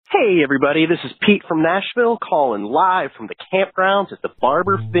Hey everybody, this is Pete from Nashville calling live from the campgrounds at the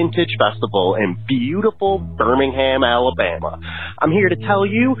Barber Vintage Festival in beautiful Birmingham, Alabama. I'm here to tell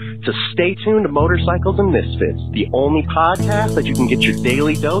you to stay tuned to Motorcycles and Misfits, the only podcast that you can get your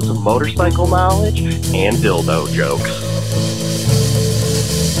daily dose of motorcycle knowledge and dildo jokes.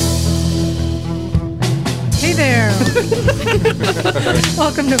 Hey there!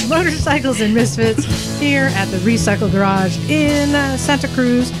 Welcome to Motorcycles and Misfits here at the Recycle Garage in Santa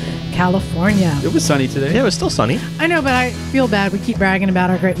Cruz, California. It was sunny today. Yeah, it was still sunny. I know, but I feel bad. We keep bragging about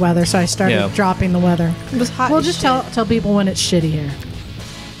our great weather, so I started dropping the weather. It was hot. We'll just tell people when it's shitty here.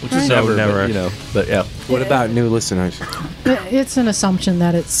 Which is Never. never, you know. But yeah. What about new listeners? It's an assumption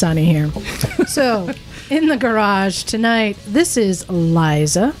that it's sunny here. So, in the garage tonight, this is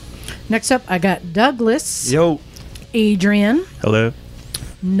Liza. Next up, I got Douglas. Yo. Adrian. Hello.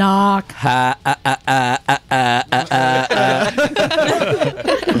 Knock.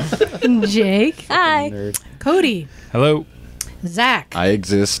 Jake. Hi. Nerd. Cody. Hello. Zach. I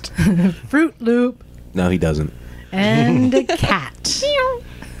exist. Fruit Loop. No, he doesn't. And a cat.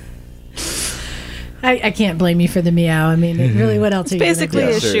 I can't blame you for the meow. I mean, really, what else are you going to do? Basically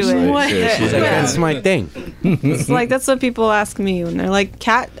a shoe-in. What? He's like, that's my thing. It's like, that's what people ask me when they're like,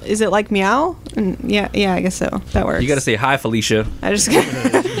 cat, is it like meow? And yeah, I guess so. That works. You got to say hi, Felicia. I just got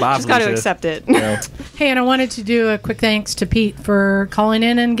to Felicia. accept it. Hey, and I wanted to do a quick thanks to Pete for calling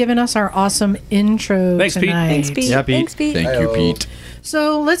in and giving us our awesome intro Thanks, Pete. tonight. Thanks, Pete. Yeah, Pete. Thanks, Pete. Thank you, Pete.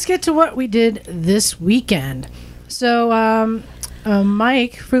 So let's get to what we did this weekend. So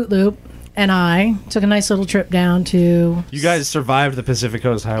Mike, Fruit Loop, and I took a nice little trip down to You guys survived the Pacific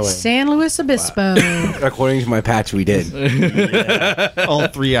Coast Highway. San Luis Obispo. According to my patch, we did. All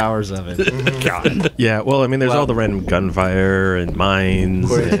 3 hours of it. God. Yeah, well, I mean, there's all the random gunfire and mines,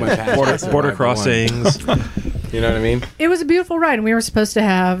 According to and my patch, I survived border one. crossings. You know what I mean? It was a beautiful ride, and we were supposed to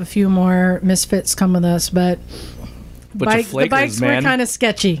have a few more misfits come with us, but Bunch of the bikes flakers, were man. kind of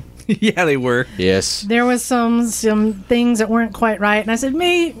sketchy. Yeah, they were. Yes. There was some things that weren't quite right, and I said,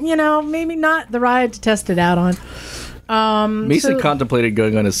 maybe not the ride to test it out on. Mason so- contemplated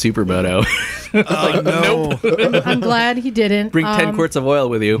going on a supermoto. No. I'm glad he didn't. Bring 10 quarts of oil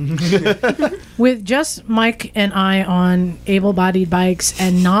with you. With just Mike and I on able-bodied bikes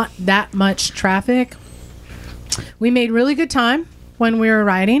and not that much traffic, we made really good time when we were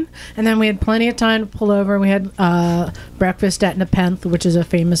riding, and then we had plenty of time to pull over. We had breakfast at Nepenthe, which is a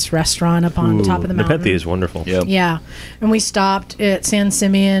famous restaurant up on the top of the mountain. Nepenthe is wonderful. Yep. Yeah, and we stopped at San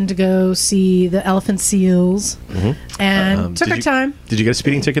Simeon to go see the elephant seals, and took did our you- time. Did you get a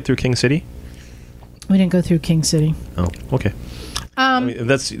speeding ticket through King City? We didn't go through King City. Oh, okay. I mean,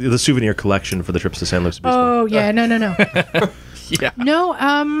 that's the souvenir collection for the trips to San Luis Obispo. Oh yeah, no. Yeah. No,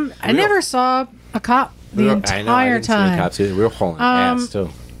 I never saw a cop the I entire know, I didn't see the time. cops either. We were hauling ass, too.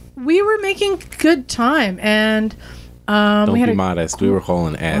 We were making good time, and Don't we had be a, modest. We were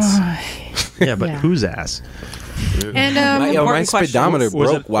hauling ass. Yeah, but yeah. whose ass? and my Important speedometer Was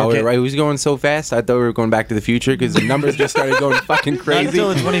broke it- while we okay. were right. It was going so fast, I thought we were going back to the future because the numbers just started going fucking Not crazy. until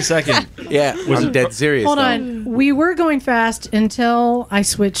the 22nd. Yeah, I'm dead serious. hold though. on. We were going fast until I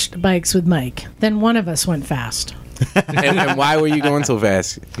switched bikes with Mike. Then one of us went fast. And why were you going so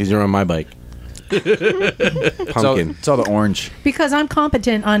fast? Because you're on my bike. Pumpkin. It's all the orange. Because I'm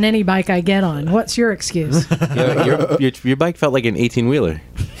competent on any bike I get on. What's your excuse? Your bike felt like an 18-wheeler.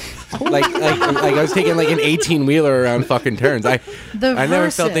 like I was taking like an 18-wheeler around fucking turns. I never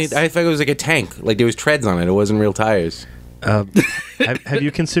felt Versys. I felt it was like a tank. Like there was treads on it. It wasn't real tires. Have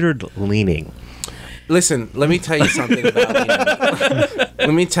you considered leaning? Listen, let me tell you something about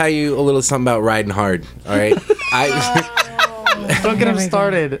let me tell you a little something about riding hard. All right, Don't get him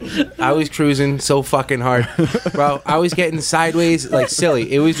started. I was cruising so fucking hard, bro. I was getting sideways like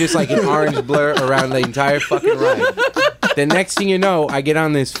silly. It was just like an orange blur around the entire fucking ride. The next thing you know, I get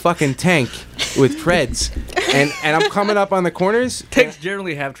on this fucking tank with treads, and I'm coming up on the corners. Tanks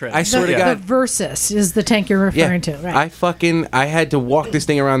generally have treads. I swear to The God. Versys is the tank you're referring to, right? I had to walk this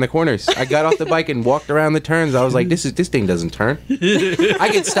thing around the corners. I got off the bike and walked around the turns. I was like, this thing doesn't turn. I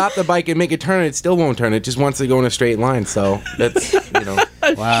could stop the bike and make it turn, and it still won't turn. It just wants to go in a straight line. So that's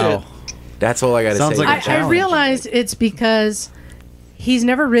Wow. that's all I got to Sounds say. like a I challenge. realized it's because he's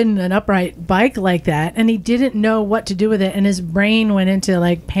never ridden an upright bike like that, and he didn't know what to do with it, and his brain went into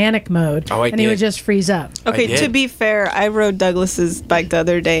like panic mode, Oh, I and he did. would just freeze up. Okay, I did. to be fair, I rode Douglas's bike the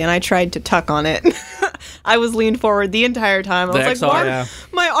other day, and I tried to tuck on it. I was leaned forward the entire time. I was like, XR, "Why-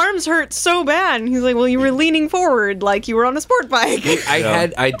 my arms hurt so bad." And he's like, "Well, you were leaning forward like you were on a sport bike."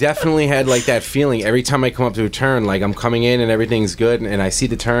 I definitely had like that feeling every time I come up to a turn, like I'm coming in and everything's good, and I see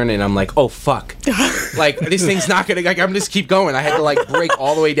the turn and I'm like, oh fuck, like this thing's not gonna, like I'm just keep going. I had to like brake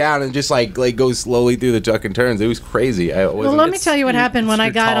all the way down and just like go slowly through the fucking turns. It was crazy. Well, let me tell you what happened when I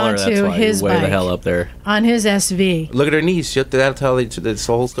got onto his way the bike, hell up there. on his SV. Look at her knees. That'll tell you the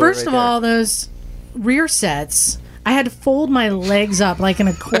whole story. First of all, those rear sets, I had to fold my legs up like an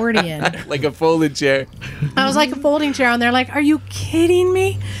accordion. like a folded chair. I was like a folding chair, and they're like, "Are you kidding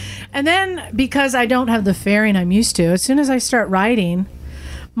me?" And then because I don't have the fairing I'm used to, as soon as I start riding,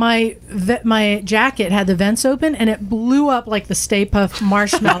 my jacket had the vents open, and it blew up like the Stay Puft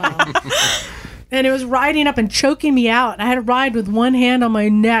marshmallow. And it was riding up and choking me out. I had to ride with one hand on my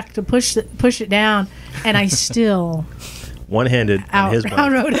neck to push it down, and I still one-handed on his bike.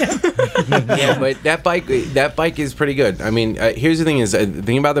 outrode him. Yeah, but that bike is pretty good. I mean, here's the thing: the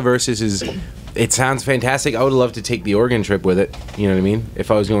thing about the Versus is, it sounds fantastic. I would love to take the Oregon trip with it. You know what I mean?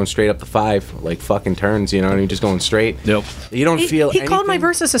 If I was going straight up the 5, like fucking turns, you know what I mean? Just going straight. Yep. You don't feel. He called my anything.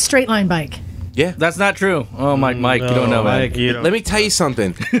 Versus a straight line bike. Yeah. That's not true. Oh, Mike, you don't know, man. Mike, you don't. Let me tell you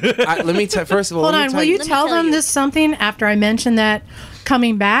something. First of all, Hold let me on, tell will you tell them this something after I mentioned that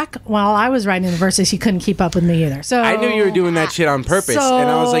coming back while I was riding the Versus, he couldn't keep up with me either. So I knew you were doing that shit on purpose, and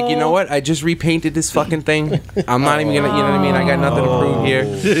I was like, you know what? I just repainted this fucking thing. I'm not even gonna, you know what I mean? I got nothing to prove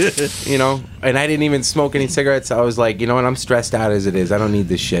here, you know. And I didn't even smoke any cigarettes. I was like, you know what? I'm stressed out as it is. I don't need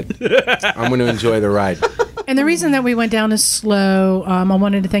this shit. I'm gonna enjoy the ride. And the reason that we went down as slow, I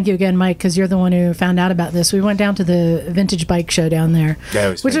wanted to thank you again, Mike, because you're the one who found out about this. We went down to the vintage bike show down there, Yeah,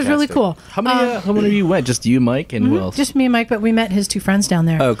 it was which was really fantastic. cool. How many of you went? Just you, Mike, and who else? Just me and Mike, but we met his 2 friends down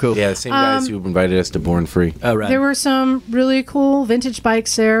there. Oh, cool. Yeah, the same guys who invited us to Born Free. Oh, right. There were some really cool vintage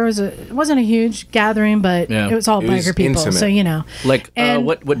bikes there. It wasn't a huge gathering, but Yeah. it was all It was biker people, intimate. so you know. Like, And-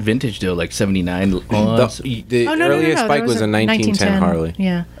 what vintage do? Like 79 The Oh, no, earliest no, no, bike there was a 1910 Harley.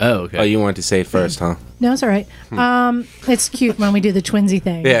 Yeah. Oh, okay. Oh, you wanted to say it first, huh? No, it's all right. It's cute when we do the twinsy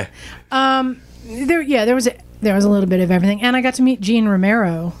thing. Yeah. There was a little bit of everything, and I got to meet Gene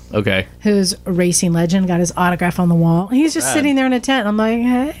Romero, Okay. who's a racing legend. Got his autograph on the wall. He's just sitting there in a tent. I'm like,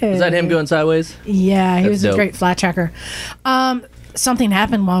 hey. Is that him going sideways? Yeah, he That's was a dope. great flat tracker. Something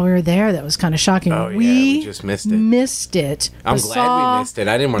happened while we were there that was kind of shocking. Oh, yeah, we just missed it. Missed it. I'm but glad saw we missed it.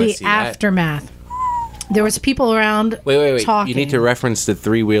 I didn't want to the see that. aftermath. There was people around. Wait. Talking. You need to reference the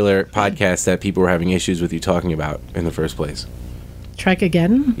Three-Wheeler podcast that people were having issues with you talking about in the first place. Trike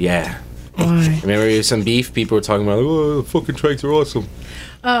again? Yeah. Why? Remember there was some beef? People were talking about, oh, the fucking trikes are awesome.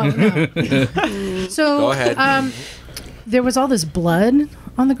 Oh no. So Go ahead. there was all this blood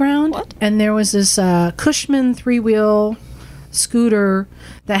on the ground, and there was this Cushman 3-wheel scooter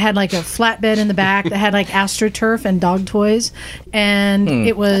that had like a flatbed in the back that had like AstroTurf and dog toys, and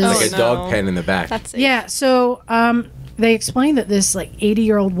it was Like a no. dog pen in the back. That's yeah. So they explained that this like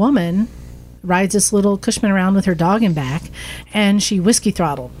 80-year-old woman rides this little Cushman around with her dog in back, and she whiskey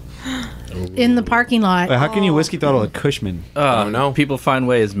throttled in the parking lot. But how can you whiskey throttle a Cushman? Oh, no. People find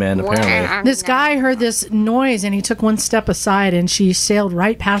ways, man, apparently. This guy heard this noise and he took one step aside, and she sailed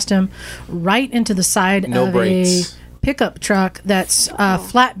right past him, right into the side No of brakes. a pickup truck that's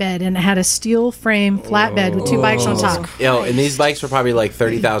flatbed, and it had a steel frame flatbed with 2 bikes on top. Yo, and these bikes were probably like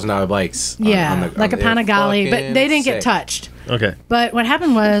 $30,000 bikes. Yeah, like a they're Panigale, but fucking they didn't get sick. touched. Okay. But what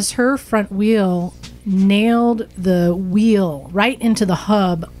happened was her front wheel nailed the wheel right into the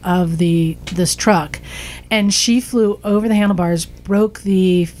hub of this truck, and she flew over the handlebars, broke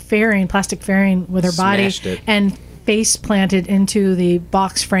the plastic fairing with her Smashed body, it. and face planted into the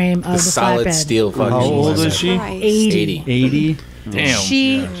box frame of The the solid flatbed. steel fucking. How old is she? 80. 80. Damn.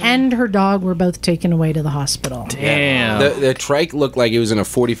 She and her dog were both taken away to the hospital. Damn. The trike looked like it was in a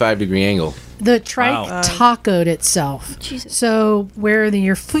 45-degree angle. The trike Wow. tacoed itself. So where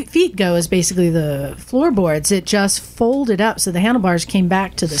your feet go is basically the floorboards. It just folded up, so the handlebars came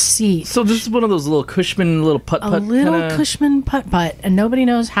back to the seat. So this is one of those little Cushman, little putt-putt A little kinda... Cushman putt-putt, and nobody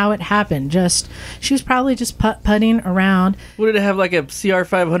knows how it happened. She was probably just putt-putting around. What did it have, like a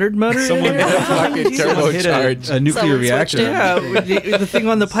CR500 motor? Someone in it? Fucking hit turbocharged. a nuclear reactor. Yeah, the thing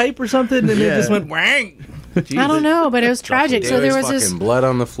on the pipe or something, and it just went whang. I don't know, but it was tragic. So there was fucking this blood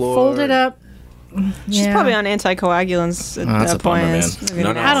on the floor. folded up. She's probably on anticoagulants at that's that a bummer, point. man.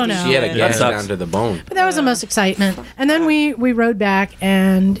 No, I don't know. She had a Yeah. gas That sucks. down to the bone. But that was the most excitement. And then we rode back,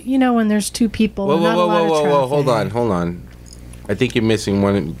 and you know when there's 2 people, Whoa, not a whoa, lot whoa, of whoa, traffic. whoa! Hold on. I think you're missing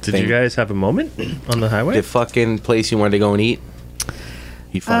one Did thing. you guys have a moment on the highway? The fucking place you wanted to go and eat.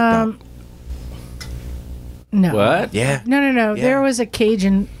 You fucked up. No. What? Yeah. No. Yeah. There was a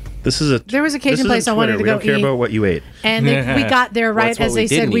Cajun This is a. There was a Cajun this place isn't I wanted Twitter. to we go don't care eat. about what you ate. And we got there right That's what as we they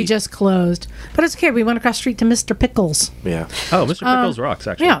said didn't we eat. just closed. But it's okay. We went across the street to Mr. Pickles. Yeah. Oh, Mr. Pickles rocks.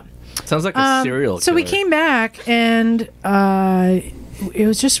 Actually. Yeah. Sounds like a cereal. So we killer. came back and it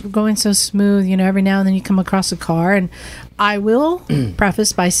was just going so smooth. You know, every now and then you come across a car. And I will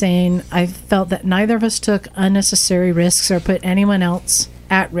preface by saying I felt that neither of us took unnecessary risks or put anyone else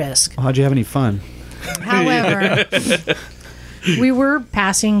at risk. How'd you have any fun? However, we were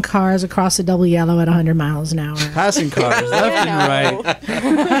passing cars across the double yellow at 100 miles an hour. Passing cars left and right.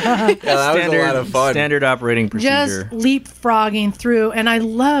 Yeah, that was a lot of fun. Standard operating procedure. Just leapfrogging through, and I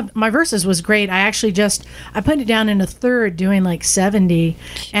loved my verses was great. I actually I put it down in a third, doing like 70,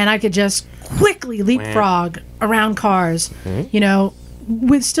 and I could just quickly leapfrog around cars, you know,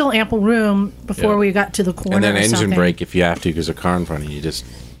 with still ample room before we got to the corner. And then or engine something. brake if you have to because a car in front of you. Just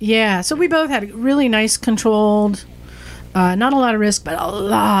Yeah, so we both had really nice controlled, not a lot of risk, but a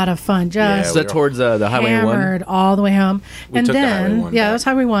lot of fun. Just Is that towards the Highway 1? hammered all the way home. And took the Highway then, 1 yeah, back. that was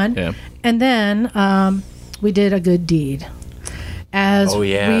Highway 1. Yeah. And then we did a good deed. As Oh,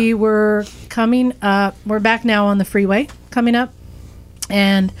 yeah. we were coming up, we're back now on the freeway coming up,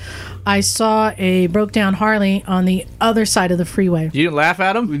 and I saw a broke down Harley on the other side of the freeway. You didn't laugh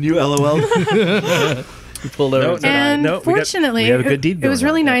at him? When you LOL. You pulled over. No, and said, And no, we got- fortunately, we have a good deed it was going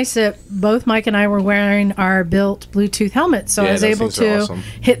really on. nice that both Mike and I were wearing our built Bluetooth helmets, so Yeah, I was those able things are to awesome.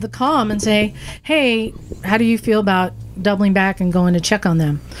 hit the comm and say, "Hey, how do you feel about doubling back and going to check on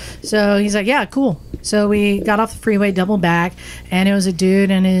them?" So he's like, "Yeah, cool." So we got off the freeway, doubled back, and it was a dude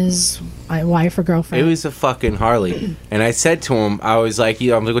and his wife or girlfriend. it was a fucking Harley. And I said to him, I was like,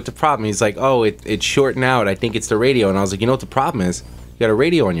 I'm like, what's the problem? He's like, oh, it's shorting out. I think it's the radio. And I was like, you know what the problem is? You got a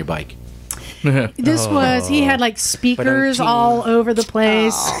radio on your bike. This was he had like speakers all over the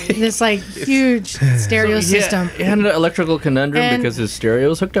place. This like huge stereo system. He had an electrical conundrum And- because his stereo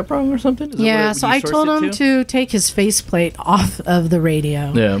was hooked up wrong or something? Is that Yeah, what so you I sourced told it him to take his faceplate off of the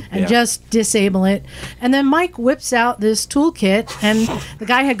radio Yeah. and Yeah. just disable it. And then Mike whips out this toolkit, and the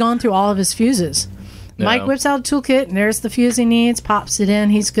guy had gone through all of his fuses. Mike Yeah. whips out a toolkit, and there's the fuse he needs, pops it in,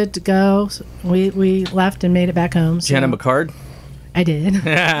 he's good to go. So we left and made it back home. Did you hand him a card? I did.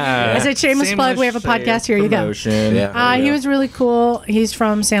 I said, shameless plug, we have a podcast, here you go. Promotion. Yeah. He was really cool. He's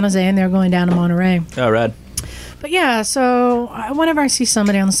from San Jose, and they're going down to Monterey. Oh, rad. But yeah, so whenever I see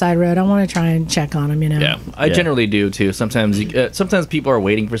somebody on the side road, I want to try and check on them, you know. Yeah, I generally do too. Sometimes, sometimes people are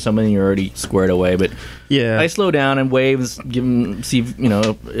waiting for someone and you're already squared away. But Yeah. I slow down and waves, give them, see if,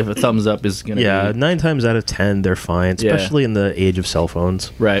 if a thumbs up is gonna. Yeah, be, 9 times out of 10 they're fine, Yeah. especially in the age of cell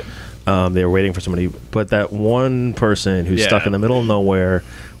phones. right. They're waiting for somebody, but that one person who's Yeah. stuck in the middle of nowhere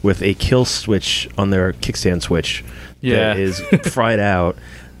with a kill switch on their kickstand switch Yeah. that is fried out,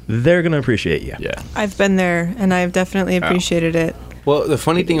 they're gonna appreciate you. Yeah. I've been there, and I've definitely appreciated it. Well, the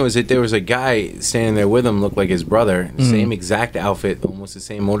funny thing was that there was a guy standing there with him, looked like his brother, same exact outfit, almost the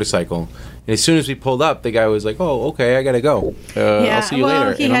same motorcycle. And as soon as we pulled up, the guy was like, "Oh, okay, I gotta go. I'll see you well,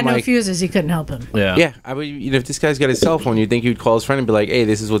 later." he And had I'm no like, fuses. He couldn't help him. Yeah. Yeah, I mean, if this guy's got a cell phone, you'd think he'd call his friend and be like, "Hey,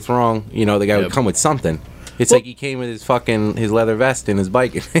 this is what's wrong." The guy Yep. would come with something. It's like he came with his leather vest and his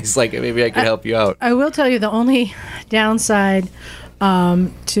bike. And he's like, "Maybe I could help you out." I will tell you the only downside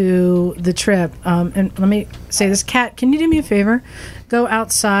to the trip, and let me say this, Kat, can you do me a favor? Go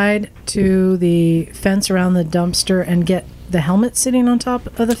outside to the fence around the dumpster and get the helmet sitting on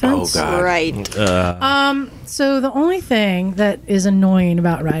top of the fence. Oh, God. Right. So the only thing that is annoying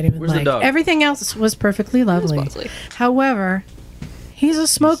about riding with Where's the Mike, dog? everything else was perfectly lovely. lovely. However, he's a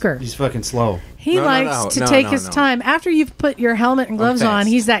smoker. He's fucking slow. He No, no, likes no, to no, take no, his no. time. After you've put your helmet and gloves on, fast.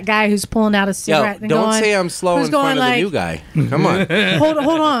 he's that guy who's pulling out a cigarette and Don't going. say I'm slow who's in front going of the like, new guy. Come on.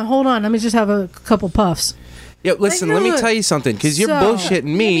 Hold on. Let me just have a couple puffs. Yeah, listen, let me tell you something, because you're So, bullshitting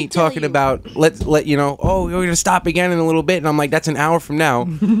me talking about, let you know, oh, we're going to stop again in a little bit. And I'm like, that's an hour from now.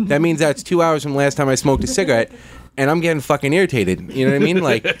 That means that's 2 hours from the last time I smoked a cigarette. And I'm getting fucking irritated. You know what I mean?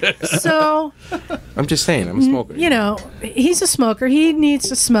 Like, So, I'm just saying, I'm a smoker. you know, he's a smoker. He needs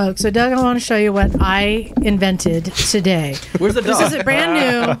to smoke. So, Doug, I want to show you what I invented today. Where's the dog? This is a brand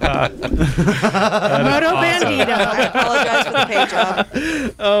new Moto Bandito. I apologize for the page job.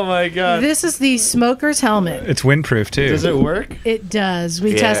 Oh my god. This is the smoker's helmet. It's windproof too. Does it work? It does.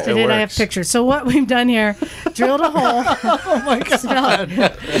 We Yeah, tested it it. I have works. pictures. So what we've done here, drilled a hole. Oh my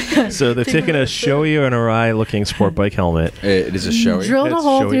god! So they're taking a Shoei or an Arai looking sport bike helmet. It is a showy. Drilled a It's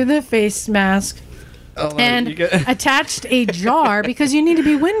hole showy. through the face mask. And attached a jar because you need to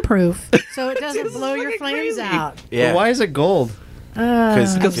be windproof so it doesn't blow your flames out. Yeah. But why is it gold?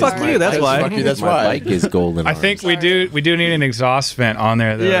 Because fuck you, that's why. Fuck you, that's my why. bike is golden. I think we do need an exhaust vent on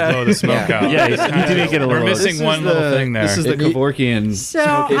there to blow the smoke out. Yeah, you do need to get a We're little. missing one little thing there. This is the Kevorkian. So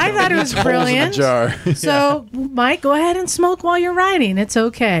I thought it was brilliant. Jar. So Mike, go ahead and smoke while you're riding. It's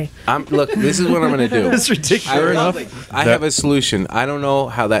okay. Look, this is what I'm going to do. It's ridiculous. I have a solution. I don't know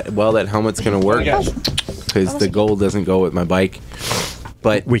how that helmet's going to work because the gold doesn't go with my bike.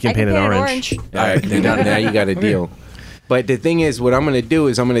 But We can paint it orange. all right, then now you got a deal. But the thing is, what I'm going to do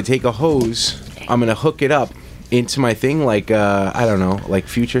is I'm going to take a hose. I'm going to hook it up into my thing like, I don't know, like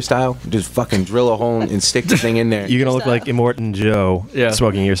Future style. Just fucking drill a hole and stick the thing in there. You're gonna look like Immortan Joe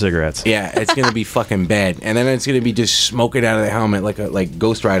smoking your cigarettes. Yeah, it's going to be fucking bad. And then it's going to be just smoking out of the helmet like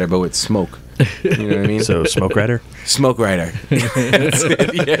Ghost Rider, but with smoke. You know what I mean? So Smoke Rider. Smoke Rider. That's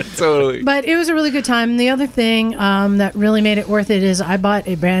it. Yeah, totally. But it was a really good time. The other thing that really made it worth it is I bought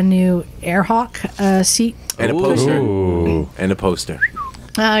a brand new Airhawk seat. And a poster. Ooh. And a poster.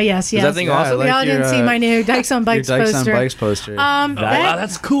 Yes. that thing awesome? We all didn't see my new Dykes on Bikes Dykes poster. on Bikes poster. Wow,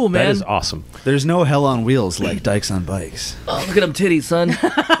 that's cool, man. That is awesome. There's no hell on wheels like Dykes on Bikes. Oh, look at them titties, son.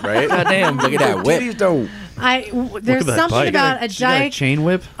 Right? God damn. Look at that whip. There's that something bike. about a She got a dyke chain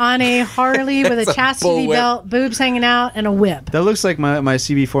whip. on a Harley with a chastity bull whip. belt, boobs hanging out, and a whip. That looks like my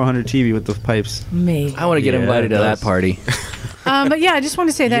CB400 TV with the pipes. Me. I want to get Yeah, invited it to does. that party. But yeah, I just want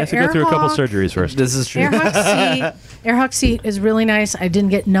to say You that have to go through a couple Airhawk- surgeries first. This is true. Airhawk seat is really nice. I didn't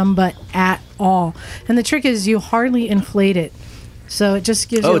get numb butt at all. And the trick is you hardly inflate it. So it just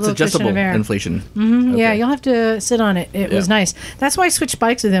gives you a it's little cushion adjustable of air. inflation. Yeah, you'll have to sit on it. It was nice. That's why I switched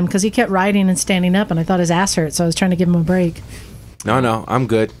bikes with him because he kept riding and standing up, and I thought his ass hurt, so I was trying to give him a break. No, I'm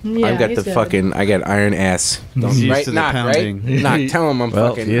good. Yeah, I've got he's the good. fucking, I got iron ass. He's used Right? to the Knock, right? pounding. Knock, tell him I'm Well,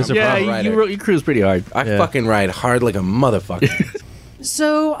 fucking, he is a I'm Yeah, a rider. you cruise pretty hard. I Yeah. fucking ride hard like a motherfucker.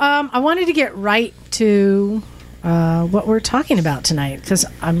 So I wanted to get right to what we're talking about tonight because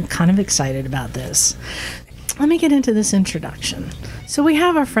I'm kind of excited about this. Let me get into this introduction. So we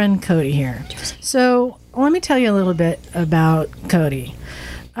have our friend Cody here. So let me tell you a little bit about Cody.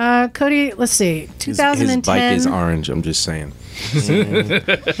 Cody, let's see, 2010. His bike is orange, I'm just saying.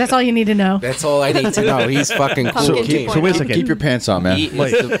 That's all you need to know. That's all I need to know. He's fucking cool. Pumpkin king. 2.0. So wait a second. Keep your pants on, man. He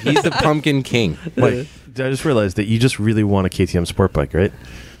is he's the pumpkin king. Wait, I just realized that you just really want a KTM sport bike, right?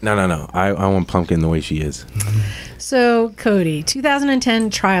 No. I want pumpkin the way she is. So Cody, 2010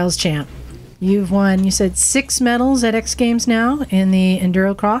 Trials champ. You've won, you said 6 medals at X Games now in the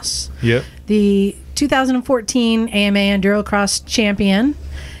Enduro Cross. Yep. The 2014 AMA Enduro Cross champion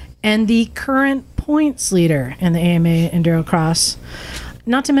and the current points leader in the AMA Enduro Cross.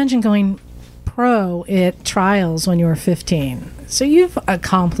 Not to mention going pro at trials when you were 15. So you've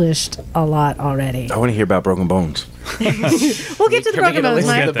accomplished a lot already. I want to hear about Broken Bones. We'll get to the broken bones,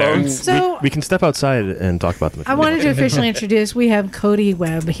 We'll Mike. get there. So We can step outside and talk about them. if I you wanted want. to officially introduce, we have Cody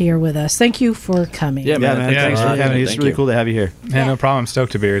Webb here with us. Thank you for coming. Yeah, Yeah, man. man. Yeah, Thanks for yeah, having me. It's thank really you. cool to have you here. Yeah, no problem. I'm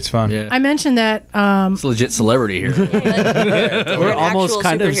stoked to be here. It's fun. Yeah. I mentioned that It's a legit celebrity here. We're almost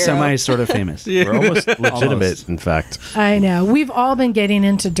kind of semi sort of famous. We're almost legitimate, Almost. in fact. I know. We've all been getting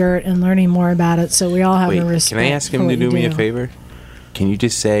into dirt and learning more about it, so we all have Wait, a respect. can I ask him for to what you do me a favor? Can you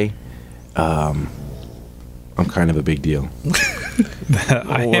just say, I'm kind of a big deal?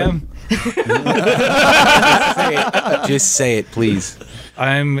 I am. Just say it, please.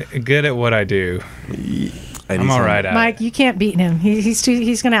 I'm good at what I do. I need I'm all some- right at Mike, you can't beat him. He's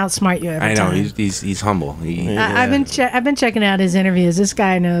going to outsmart you every I know time. he's humble. I've been checking out his interviews. This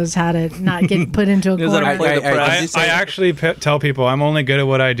guy knows how to not get put into a Knows how to corner. play the I- press. just I say- actually tell people I'm only good at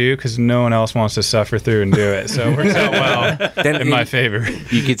what I do because no one else wants to suffer through and do it. So it works out well Then in my favor.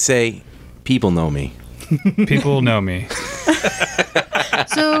 You could say, people know me. People know me.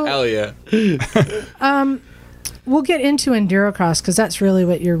 So Hell yeah. we'll get into Endurocross because that's really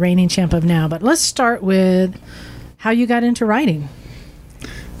what you're reigning champ of now. But let's start with how you got into riding.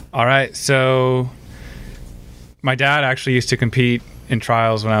 All right. So my dad actually used to compete in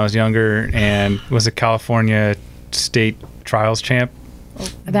trials when I was younger and was a California state trials champ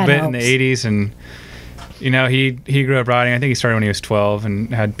That bit helps. in the 80s. And, you know, he grew up riding. I think he started when he was 12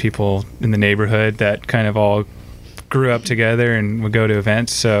 and had people in the neighborhood that kind of all grew up together and would go to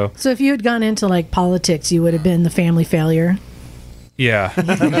events. So, So if you had gone into like politics, you would have been the family failure. yeah,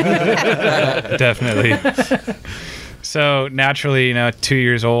 definitely. So naturally, you know, at 2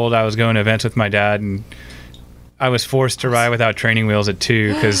 years old, I was going to events with my dad, and I was forced to ride without training wheels at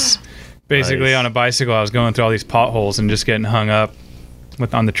 2 because basically Nice. on a bicycle, I was going through all these potholes and just getting hung up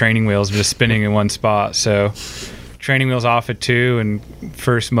on the training wheels and just spinning in one spot. So training wheels off at 2 and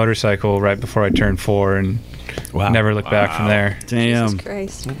first motorcycle right before I turned 4 and never looked back from there. Damn. Jesus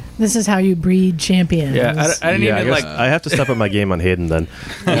Christ. This is how you breed champions. Yeah, I didn't even like. I have to step up my game on Hayden then.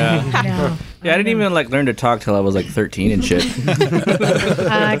 No. Yeah, I didn't even like learn to talk till I was like 13 and shit.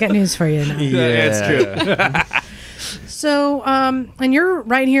 I got news for you now. It's true. So, and you're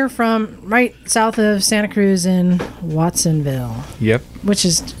right here from right south of Santa Cruz in Watsonville, Yep. which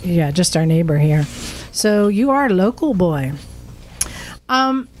is just our neighbor here. So you are a local boy.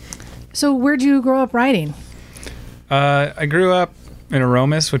 So where'd you grow up riding? I grew up in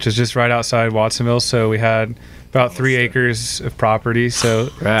Aromas, which is just right outside Watsonville. So we had about 3 acres of property. So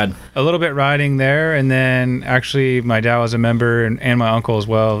Rad. a little bit riding there. And then actually my dad was a member and my uncle as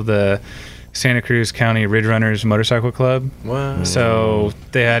well of the Santa Cruz County Ridge Runners Motorcycle Club. Wow. So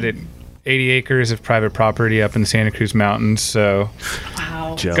they had 80 acres of private property up in the Santa Cruz Mountains. So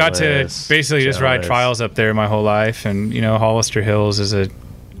got to basically just ride trials up there my whole life. And, Hollister Hills is a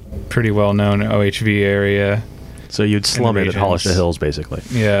pretty well-known OHV area. So you'd slum it at regions. Hollister Hills, basically.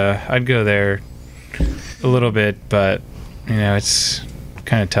 Yeah, I'd go there a little bit, but, it's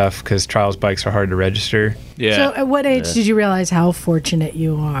kind of tough because trials bikes are hard to register. Yeah. So at what age did you realize how fortunate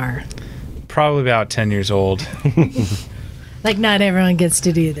you are? Probably about 10 years old. Like not everyone gets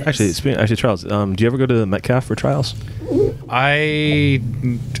to do this. Actually, trials. Do you ever go to the Metcalf for trials?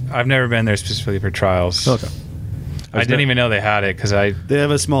 I've never been there specifically for trials. Okay. I didn't even know they had it because They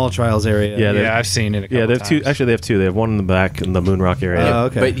have a small trials area. Yeah, I've seen it a couple they have times. 2. Actually, they have 2. They have one in the back in the Moon Rock area. Oh,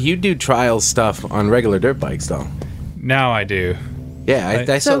 okay. But you do trial stuff on regular dirt bikes, though. Now I do. Yeah,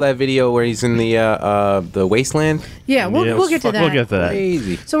 I saw that video where he's in the wasteland. Yeah, we'll get to that. We'll get to that.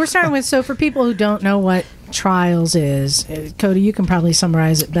 Crazy. So we're starting with, so for people who don't know what trials is, Cody, you can probably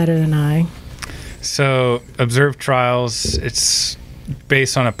summarize it better than I. So observed trials, it's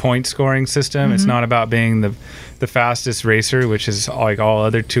based on a point scoring system. It's not about being the fastest racer, which is like all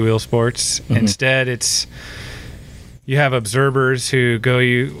other two-wheel sports. Instead, you have observers who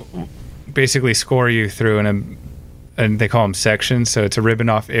basically score you through and they call them sections. So it's a ribbon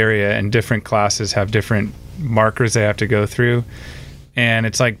off area, and different classes have different markers they have to go through. And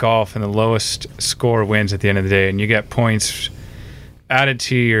it's like golf, and the lowest score wins at the end of the day. And you get points added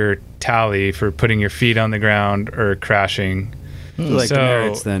to your tally for putting your feet on the ground or crashing. Like so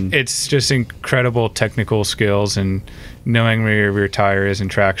demerits, then. It's just incredible technical skills and knowing where your rear tire is and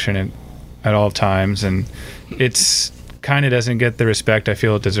traction at all times. And it's kind of doesn't get the respect I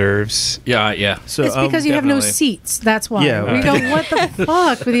feel it deserves. Yeah. So, It's because you have no definitely. seats. That's why. Yeah, We go, what the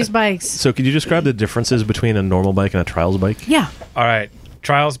fuck with these bikes? So could you describe the differences between a normal bike and a trials bike? Yeah. All right.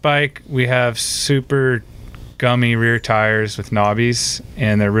 Trials bike, we have super gummy rear tires with knobbies,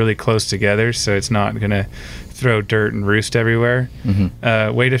 and they're really close together, so it's not going to throw dirt and roost everywhere.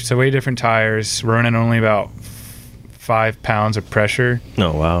 Way different tires. We're running only about 5 pounds of pressure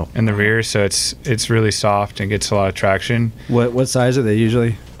Oh, wow. in the rear, so it's really soft and gets a lot of traction. What size are they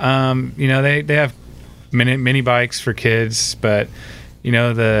usually? They have mini bikes for kids, but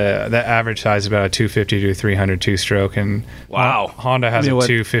the average size is about a 250 to 300 two-stroke, and Wow. Honda has You know a what?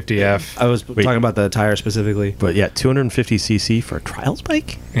 250F. I was talking about the tire specifically. But yeah, 250cc for a trials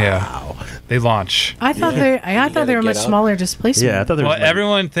bike? Yeah, they launch. I thought they were much smaller displacement. Yeah, I thought there was Well,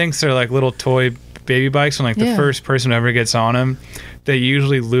 everyone thinks they're like little toy baby bikes, and like the Yeah. first person who ever gets on them, they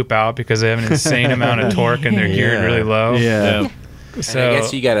usually loop out because they have an insane amount of torque and they're geared Yeah. really low. Yeah. So I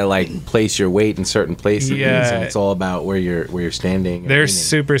guess you got to like place your weight in certain places. Yeah. And it's all about where you're standing. and they're leaning.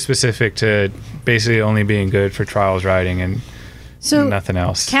 super specific to basically only being good for trials riding and So nothing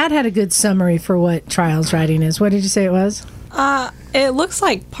else. Kat had a good summary for what trials riding is. What did you say it was? It looks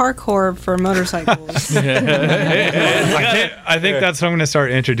like parkour for motorcycles. I think that's what I'm going to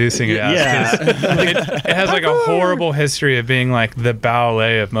start introducing it as. Yeah. 'cause it has like a horrible history of being like the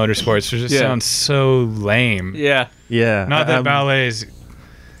ballet of motorsports. It just Yeah. sounds so lame. Yeah. Yeah. Not that ballet is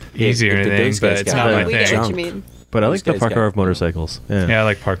easy or if the anything, those but guys it's got not it. my we get thing. what you mean. But I like the Those guys parkour got- of motorcycles. Yeah. Yeah, I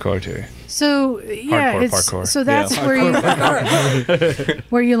like parkour too. So yeah, Hardcore it's parkour. so that's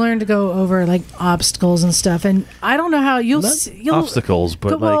where you learn to go over like obstacles and stuff. And I don't know how you'll Obstacles,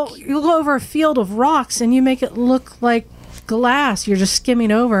 but like you'll go over a field of rocks and you make it look like glass. You're just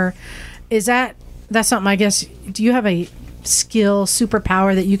skimming over. That's something? I guess. Do you have a skill,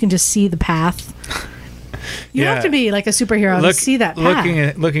 superpower that you can just see the path? You Yeah. have to be like a superhero to see that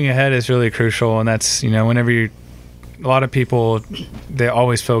path. Looking ahead is really crucial, and that's whenever a lot of people, they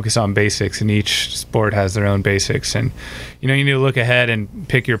always focus on basics, and each sport has their own basics, and you need to look ahead and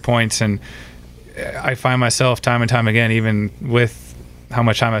pick your points. And I find myself time and time again, even with how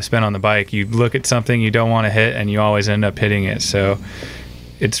much time I've spent on the bike, you look at something you don't want to hit, and you always end up hitting it. So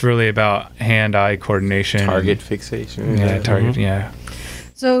it's really about hand-eye coordination, Target fixation. Yeah, target. Yeah.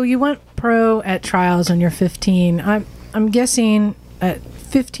 So you went pro at trials when you're 15. I'm guessing at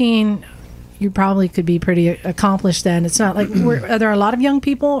 15 you probably could be pretty accomplished then. It's not like are there a lot of young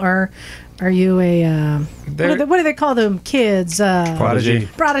people, or are you a what do they call them kids? Prodigy.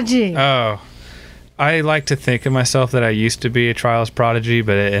 Prodigy. Oh, I like to think of myself that I used to be a trials prodigy,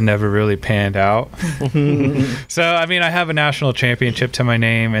 but it never really panned out. So, I mean, I have a national championship to my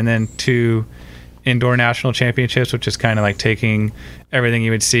name and then 2 indoor national championships, which is kind of like taking everything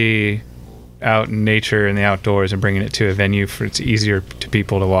you would see out in nature and the outdoors and bringing it to a venue for it's easier to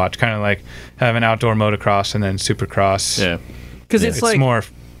people to watch. Kind of like having outdoor motocross and then supercross. Yeah. Because it's like more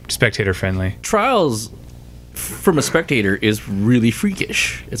spectator friendly. Trials from a spectator is really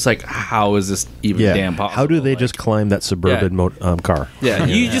freakish. It's like, how is this even damn possible? How do they like, just climb that suburban car? Yeah,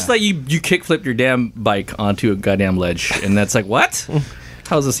 you just like you kickflip your damn bike onto a goddamn ledge, and that's like, what?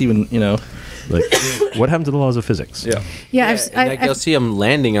 How is this even? Like, what happened to the laws of physics? Yeah, you'll see them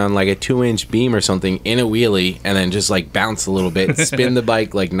landing on like a 2-inch beam or something in a wheelie, and then just like bounce a little bit, spin the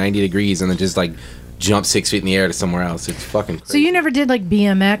bike like 90 degrees, and then just like jump 6 feet in the air to somewhere else. It's fucking crazy. So you never did like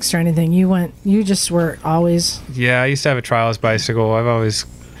BMX or anything. You just were always. Yeah, I used to have a trials bicycle. I've always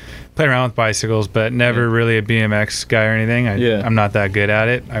played around with bicycles, but never really a BMX guy or anything. I'm not that good at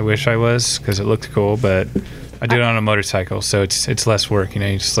it. I wish I was because it looked cool, but I do it on a motorcycle, so it's less work. You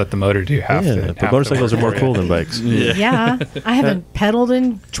just let the motor do half the but motorcycles are more cool than bikes. Yeah, I haven't pedaled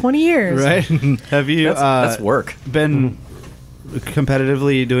in 20 years. Right? Have you that's work. Been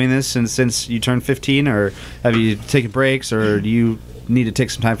competitively doing this since you turned 15, or have you taken breaks, or do you need to take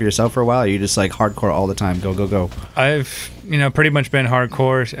some time for yourself for a while? Or are you just like hardcore all the time? Go. I've pretty much been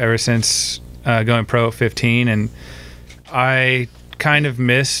hardcore ever since going pro at 15, and I kind of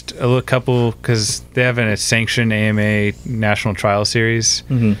missed a couple because they have a sanctioned AMA national trial series.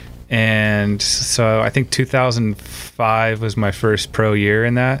 And so I think 2005 was my first pro year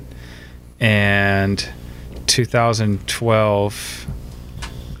in that, and 2012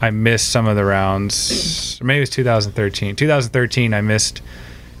 I missed some of the rounds, or maybe it was 2013 I missed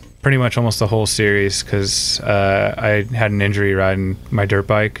pretty much almost the whole series because I had an injury riding my dirt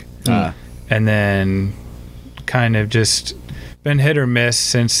bike, and then kind of just been hit or miss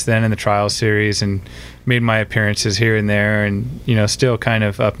since then in the trial series, and made my appearances here and there, and still kind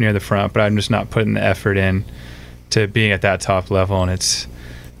of up near the front, but I'm just not putting the effort in to being at that top level. And it's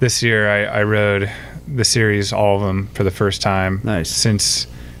this year I rode the series, all of them, for the first time since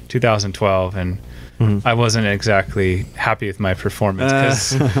 2012, and I wasn't exactly happy with my performance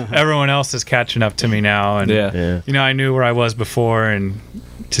because everyone else is catching up to me now, and I knew where I was before, and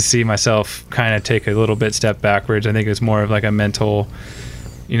to see myself kind of take a little bit step backwards, I think it was more of like a mental,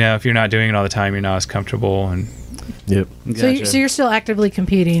 if you're not doing it all the time, you're not as comfortable. And Gotcha. So you're still actively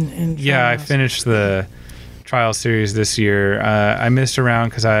competing in trials. I finished the trial series this year. I missed around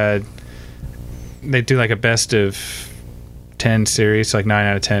because they do like a best of 10 series, so like 9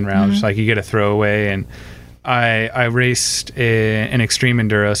 out of 10 rounds. Like you get a throwaway, and I raced an extreme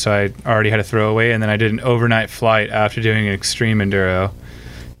enduro, so I already had a throwaway, and then I did an overnight flight after doing an extreme enduro,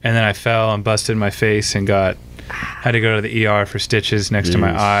 and then I fell and busted my face and had to go to the ER for stitches next to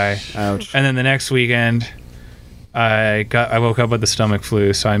my eye. Ouch. And then the next weekend I woke up with the stomach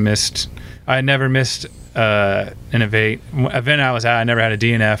flu, so I never missed an event I was at. I never had a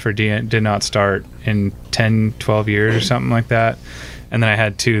DNF or did not start in 10-12 years or something like that, and then I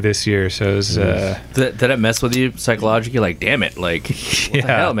had 2 this year, so it was did that mess with you psychologically? Like, damn it, like what the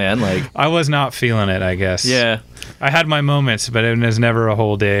hell, man? Like, I was not feeling it, I guess. I had my moments, but it was never a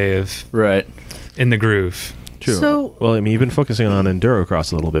whole day of in the groove. True. So, well, you've been focusing on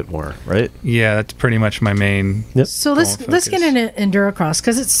endurocross a little bit more, right? Yeah, that's pretty much my main. So let's get into endurocross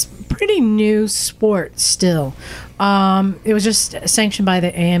because it's pretty new sport still. It was just sanctioned by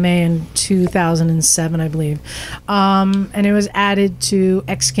the AMA in 2007, I believe, and it was added to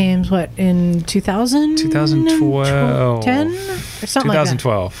X Games in 2000? 2012, 10 or something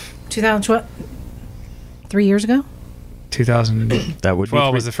 2012. like that. 2012, 3 years ago.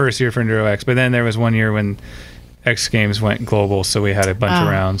 2012 was the first year for Enduro X, but then there was one year when X Games went global, so we had a bunch of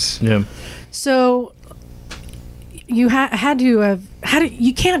rounds. Yeah. So you had to have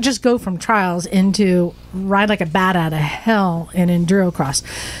you can't just go from trials into ride like a bat out of hell in endurocross.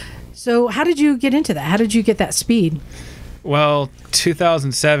 So how did you get into that? How did you get that speed? Well,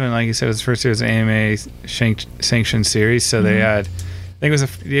 2007, like you said, was the first year was an AMA sanctioned series, so they had, I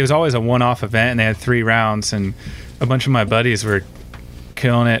think it was always a one-off event, and they had 3 rounds, and a bunch of my buddies were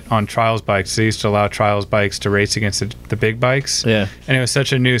killing it on trials bikes. They used to allow trials bikes to race against the big bikes. Yeah. And it was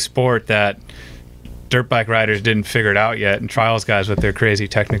such a new sport that dirt bike riders didn't figure it out yet, and trials guys with their crazy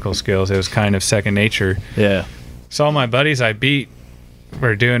technical skills, it was kind of second nature. Yeah. So all my buddies I beat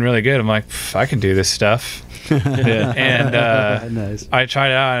were doing really good. I'm like, I can do this stuff. Yeah. And Nice. I tried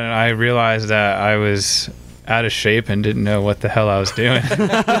it out, and I realized that I was out of shape and didn't know what the hell I was doing.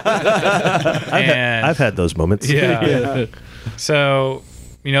 I've had those moments. Yeah. So,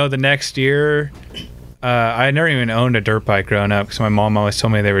 the next year, I never even owned a dirt bike growing up because my mom always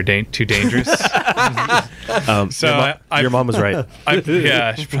told me they were too dangerous. So your mom was right.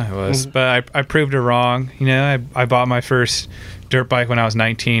 Yeah, she probably was. But I proved her wrong. I bought my first dirt bike when I was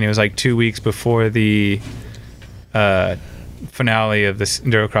 19. It was like 2 weeks before the finale of this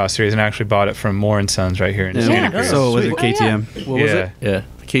Endurocross series, and I actually bought it from Moore & Sons right here in Santa Cruz. So was it KTM? What was it? Yeah.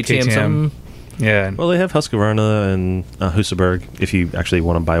 KTM something. Yeah. Well, they have Husqvarna and Husaberg. If you actually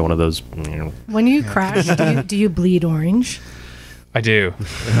want to buy one of those, When you crash, do you bleed orange? I do.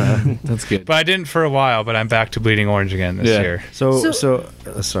 That's good. But I didn't for a while, but I'm back to bleeding orange again this year. So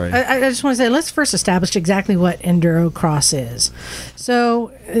sorry. I just want to say, let's first establish exactly what Endurocross is.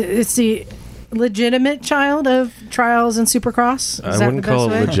 So it's the legitimate child of trials and Supercross. Is I that wouldn't the best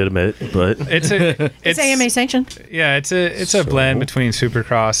call it way? legitimate, but It's AMA sanctioned. Yeah, it's a blend between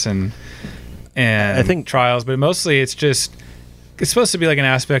Supercross and I think trials, but mostly it's supposed to be like an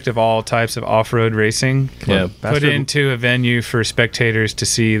aspect of all types of off-road racing. Yeah. Put into a venue for spectators to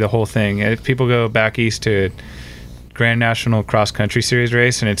see the whole thing. If people go back east to Grand National Cross Country Series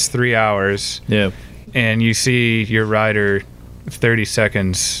race, and it's 3 hours. Yeah. And you see your rider 30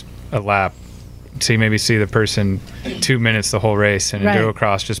 seconds a lap. So you maybe see the person 2 minutes the whole race, and Right.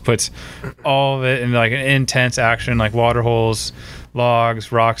 Endurocross just puts all of it in like an intense action, like water holes,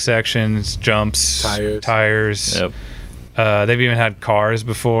 logs, rock sections, jumps, tires. Yep. They've even had cars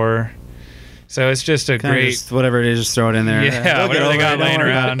before. So it's just a Kinda great... just whatever it is, just throw it in there. Yeah, whatever they got laying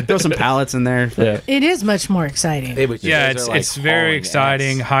around. Throw some pallets in there. Yeah. It is much more exciting. Yeah, it's very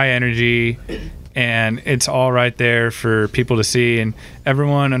exciting, high energy, and it's all right there for people to see. And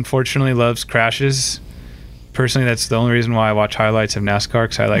everyone, unfortunately, loves crashes. Personally, that's the only reason why I watch highlights of NASCAR,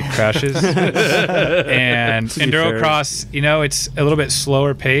 because I like crashes. And Endurocross, it's a little bit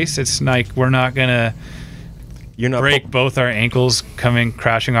slower pace. It's like we're not going to break both our ankles coming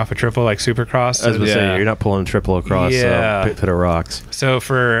crashing off a triple like Supercross. I was going to say, you're not pulling triple across a pit of rocks. So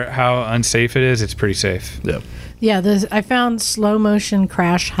for how unsafe it is, it's pretty safe. Yeah. Yeah, I found slow motion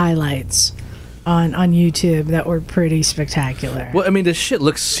crash highlights on YouTube that were pretty spectacular. Well, I mean, this shit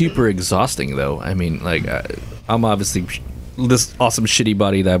looks super exhausting, though. I mean, like, I'm obviously this awesome shitty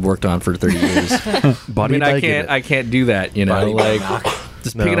body that I've worked on for 30 years. I can't do that,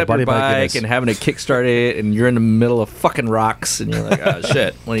 just picking up your bike and having to kickstart it, and you're in the middle of fucking rocks, and you're like, oh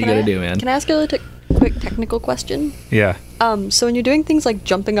shit, what are you gonna do, man? Can I ask you a quick technical question? Yeah. So when you're doing things like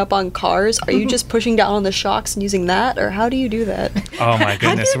jumping up on cars, are you just pushing down on the shocks and using that, or how do you do that? Oh my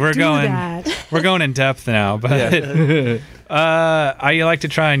goodness, we're going in depth now, but I like to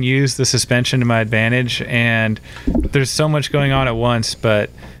try and use the suspension to my advantage, and there's so much going on at once,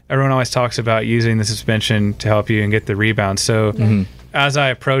 but everyone always talks about using the suspension to help you and get the rebound. So as I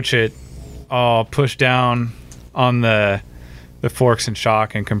approach it, I'll push down on the forks and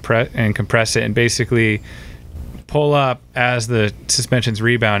shock and compress it, and basically pull up as the suspension's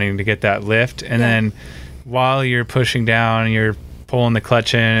rebounding to get that lift. And then while you're pushing down, you're pulling the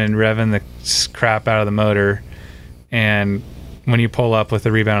clutch in and revving the crap out of the motor. And when you pull up with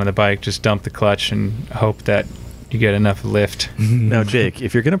the rebound on the bike, just dump the clutch and hope that you get enough lift. Now, Jake,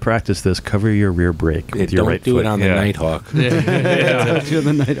 if you're going to practice this, cover your rear brake with your right foot. Don't do it on the Nighthawk. That's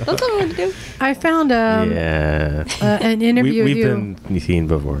what I want to do. I found an interview We've of you been seen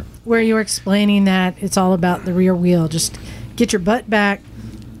before. where you were explaining that it's all about the rear wheel. Just get your butt back,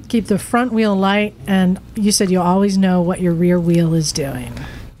 keep the front wheel light, and you said you'll always know what your rear wheel is doing.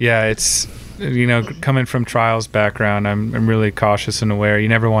 Yeah, it's, coming from trials background, I'm really cautious and aware. You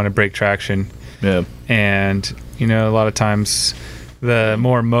never want to break traction. Yeah. And, a lot of times the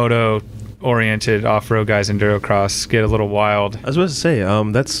more moto-oriented off-road guys in Endurocross get a little wild. I was about to say,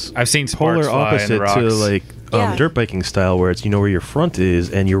 that's I've seen polar sparks fly in opposite the rocks. to like dirt biking style, where it's where your front is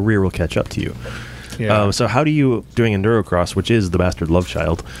and your rear will catch up to you. Yeah. So how do you, doing Endurocross, which is the bastard love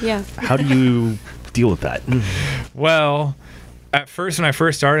child, how do you deal with that? Well, at first, when I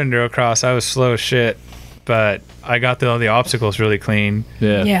first started Endurocross, I was slow as shit, but I got the obstacles really clean.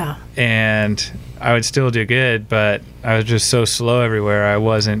 Yeah. And I would still do good, but I was just so slow everywhere. I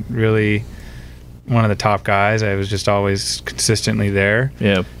wasn't really one of the top guys. I was just always consistently there.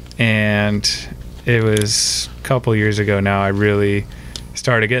 Yeah. And it was a couple years ago now I really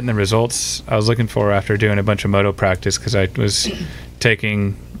started getting the results I was looking for after doing a bunch of moto practice, because I was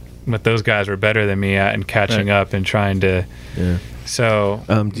taking what those guys were better than me at and catching up and trying to. Yeah. So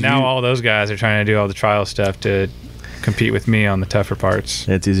now all those guys are trying to do all the trial stuff to compete with me on the tougher parts.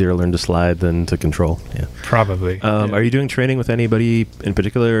 It's easier to learn to slide than to control. Yeah, probably. Are you doing training with anybody in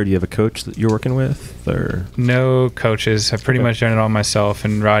particular, or do you have a coach that you're working with? Or no coaches. I've pretty much done it all myself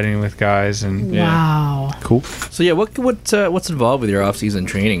and riding with guys. And wow, cool. So yeah, what's involved with your off-season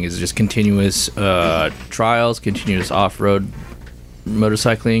training? Is it just continuous trials, continuous off-road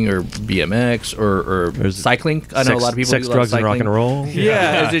motorcycling, or BMX, or cycling? I know a lot of people sex, do drugs, cycling. and rock and roll.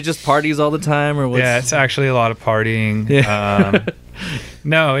 Yeah. Is it just parties all the time, or what's... Yeah, it's actually a lot of partying. Yeah.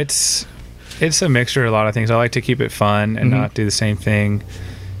 No, it's a mixture of a lot of things. I like to keep it fun and not do the same thing,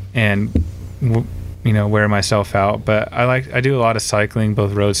 and wear myself out. But I do a lot of cycling,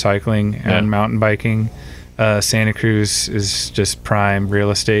 both road cycling and mountain biking. Santa Cruz is just prime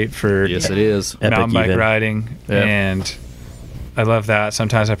real estate for it is mountain bike riding, and I love that.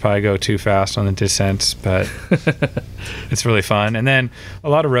 Sometimes I probably go too fast on the descents, but it's really fun. And then a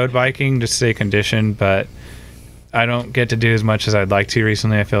lot of road biking just to stay conditioned, but I don't get to do as much as I'd like to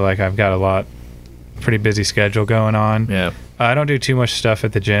recently. I feel like I've got pretty busy schedule going on. Yeah. I don't do too much stuff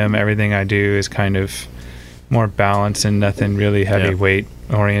at the gym. Everything I do is kind of more balanced and nothing really heavy weight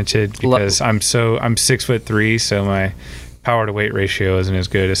oriented, because I'm 6'3", so my power to weight ratio isn't as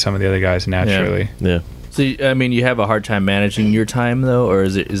good as some of the other guys naturally. Yeah. So I mean, you have a hard time managing your time though, or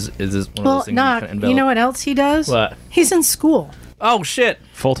is this one of those things? Well, you know what else he does? What? He's in school. Oh shit!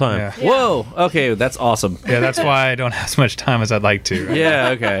 Full time. Yeah. Whoa. Okay, that's awesome. Yeah, that's why I don't have as much time as I'd like to. Right? Yeah.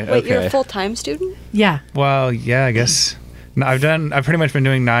 Okay. Wait, you're a full-time student? Yeah. Well, yeah, I guess. No, I've pretty much been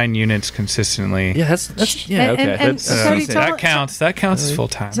doing 9 units consistently. Yeah, that's yeah. Okay. And Cody, that counts as full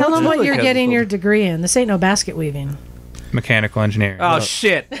time. Tell them what you're getting your degree in. This ain't no basket weaving. Mechanical engineering. Oh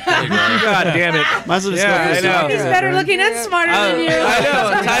shit! God damn it! Might as well just go I know. He's better looking and smarter than you.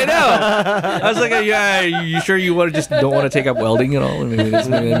 I know. I was like, yeah, you sure you don't want to take up welding at all?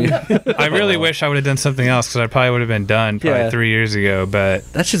 I really wish I would have done something else, because I probably would have been done 3 years ago. But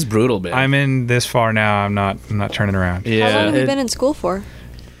that's just brutal, man. I'm in this far now. I'm not turning around. Yeah. How long have you been in school for?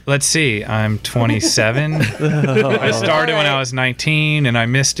 Let's see. I'm 27. I started when I was 19, and I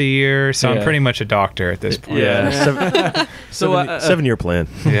missed a year, so I'm pretty much a doctor at this point. Yeah. Seven-year plan.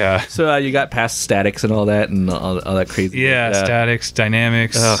 Yeah. So you got past statics and all that, and all that crazy. Yeah, statics,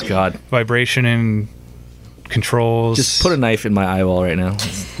 dynamics. Oh god. Vibration and controls. Just put a knife in my eyeball right now.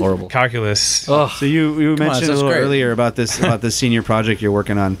 It's horrible. Calculus. Oh. So you mentioned a little earlier about this senior project you're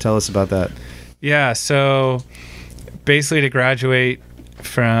working on. Tell us about that. Yeah. So basically, to graduate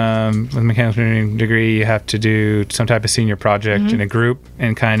from with a mechanical engineering degree, you have to do some type of senior project in a group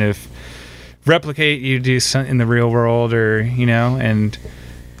and kind of replicate you do some in the real world, or and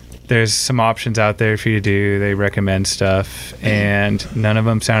there's some options out there for you to do. They recommend stuff, and none of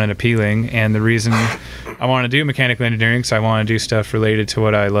them sounded appealing. And the reason I want to do mechanical engineering is I want to do stuff related to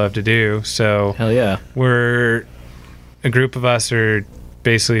what I love to do. So hell yeah, a group of us are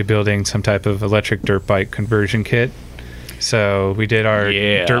basically building some type of electric dirt bike conversion kit. So we did our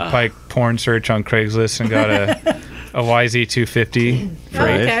dirt bike porn search on Craigslist and got a YZ250 for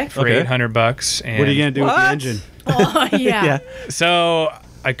 $800. And what are you gonna do with the engine? Oh yeah. So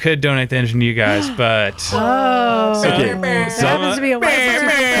I could donate the engine to you guys, but it happens to be a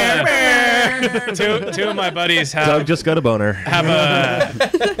YZ250. Two of my buddies Doug just got a boner.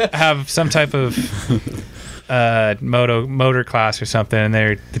 Have some type of motor class or something, and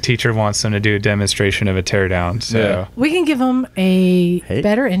the teacher wants them to do a demonstration of a teardown. So we can give them a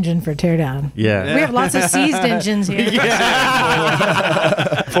better engine for teardown. Yeah. We have lots of seized engines here.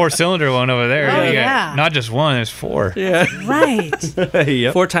 4-cylinder one over there. Oh, yeah. Not just one, there's 4. Yeah. Right.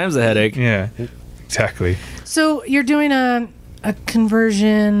 Yep. 4 times the headache. Yeah. Exactly. So you're doing a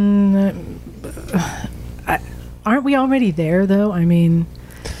conversion. Aren't we already there though? I mean,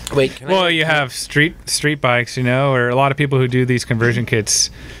 wait. You have street bikes, or a lot of people who do these conversion kits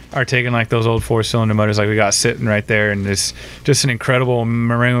are taking like those old 4-cylinder motors like we got sitting right there, and there's just an incredible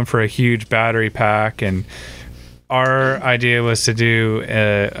room for a huge battery pack. And our idea was to do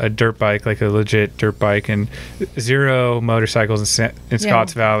a dirt bike, like a legit dirt bike, and Zero Motorcycles in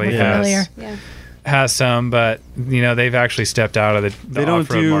Scotts Valley has some, but they've actually stepped out of the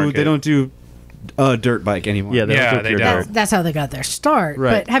off-road market. They don't do a dirt bike anymore. Yeah, they don't. That's how they got their start.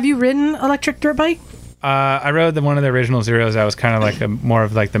 Right. But have you ridden electric dirt bike? I rode one of the original Zeros. That was kind of like more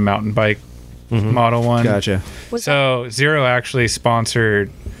of like the mountain bike model one. Gotcha. So Zero actually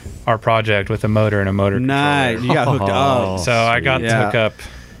sponsored our project with a motor and a motor controller. You got hooked up. So I got the hookup.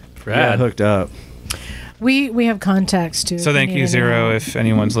 Hooked up. We have contacts too. So thank you, Zero, if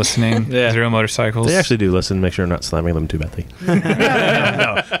anyone's listening. Zero Motorcycles. They actually do listen. Make sure I'm not slamming them too badly.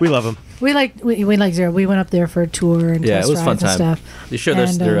 No, we love them. We like Zero. We went up there for a tour and yeah, test it was a fun rides time. and stuff. They showed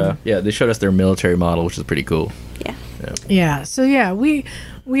us they showed us their military model, which is pretty cool. Yeah. So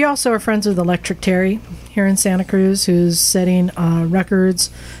we also are friends with Electric Terry here in Santa Cruz, who's setting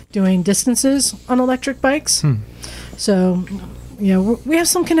records doing distances on electric bikes. So, we have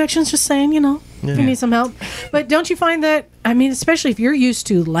some connections. Just saying, if you need some help. But don't you find that? I mean, especially if you're used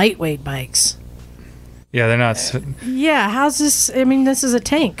to lightweight bikes. Yeah, they're not. Yeah. How's this? I mean, this is a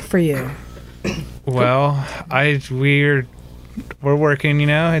tank for you. Well, we're working.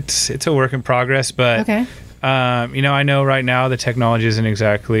 It's a work in progress, but okay. I know right now the technology isn't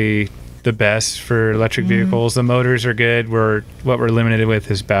exactly the best for electric vehicles. The motors are good. What we're limited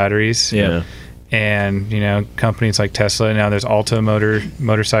with is batteries. Yeah. And, companies like Tesla, now there's Alta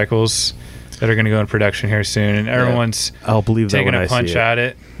motorcycles that are going to go in production here soon. And everyone's I'll believe that taking when a I see punch it. at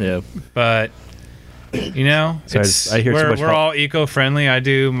it. Yeah. But, I hear so much we're all eco-friendly. I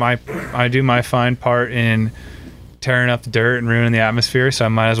do my fine part in tearing up the dirt and ruining the atmosphere, so I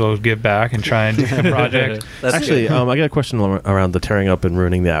might as well give back and try and do a project. Actually, I got a question around the tearing up and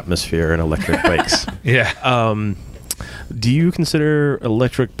ruining the atmosphere and electric bikes. Yeah. Do you consider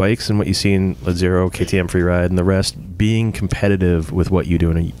electric bikes and what you see in Zero, KTM Freeride, and the rest being competitive with what you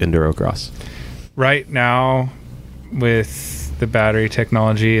do in an enduro cross? Right now, with the battery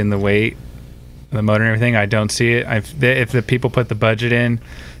technology and the weight, the motor and everything, I don't see it. If the people put the budget in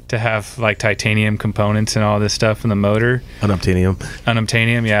to have like titanium components and all this stuff in the motor.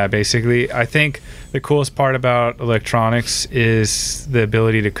 Unobtainium, yeah, basically. I think the coolest part about electronics is the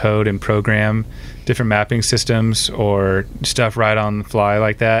ability to code and program different mapping systems or stuff right on the fly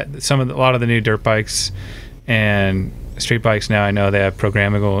like that. A lot of the new dirt bikes and street bikes now, I know they have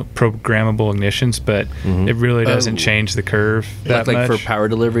programmable ignitions, but it really doesn't change the curve that much. For power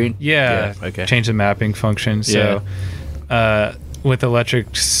delivery? Yeah, okay. Change the mapping function. So with electric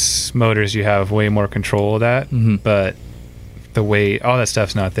motors, you have way more control of that, but the weight, all that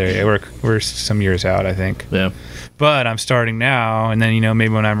stuff's not there. We're some years out, I think. Yeah. But I'm starting now, and then,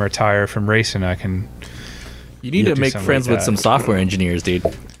 maybe when I'm retired from racing, I can... You need to make friends with some software engineers, dude.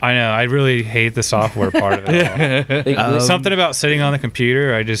 I know. I really hate the software part of it all. Something about sitting on the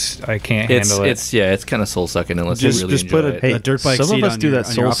computer, I can't handle it. It's kind of soul sucking unless you really just enjoy put a dirt bike. Some of us do that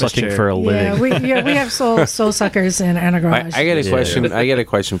soul sucking for a living. We have soul suckers in a garage. I got a question. I got a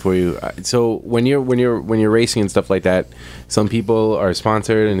question for you. So when you're racing and stuff like that, some people are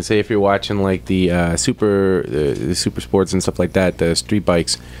sponsored, and say if you're watching like the super sports and stuff like that, the street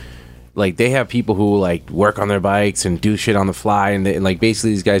bikes. Like, they have people who, like, work on their bikes and do shit on the fly, and like,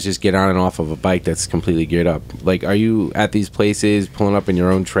 basically these guys just get on and off of a bike that's completely geared up. Like, are you at these places pulling up in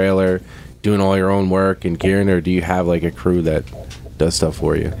your own trailer, doing all your own work and gearing, or do you have, like, a crew that does stuff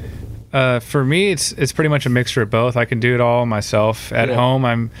for you? For me, it's pretty much a mixture of both. I can do it all myself. At home,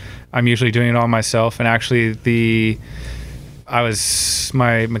 I'm usually doing it all myself, and actually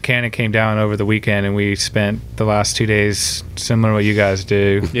my mechanic came down over the weekend, and we spent the last 2 days similar to what you guys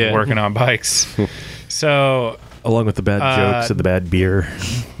do, working on bikes. So, along with the bad jokes and the bad beer,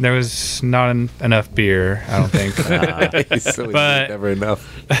 there was not enough beer, I don't think. But never enough.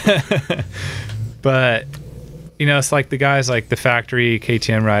 But it's like the guys like the factory,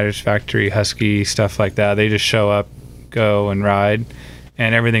 KTM riders, factory Husky, stuff like that. They just show up, go and ride,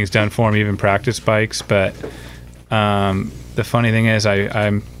 and everything's done for them, even practice bikes. But the funny thing is,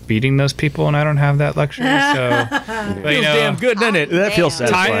 I'm beating those people, and I don't have that luxury. So, but, feels damn good, doesn't it? That feels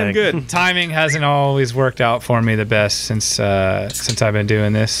satisfying. Good. Timing hasn't always worked out for me the best since I've been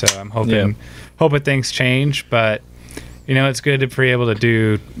doing this. So I'm hoping things change. But it's good to be able to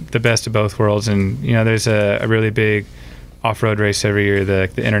do the best of both worlds. And there's a really big off-road race every year,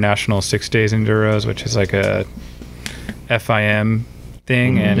 the International 6 Days Enduros, which is like a FIM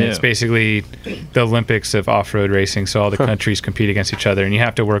thing, and it's basically the Olympics of off-road racing, so all the countries compete against each other, and you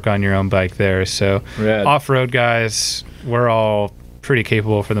have to work on your own bike there. So off-road guys, we're all pretty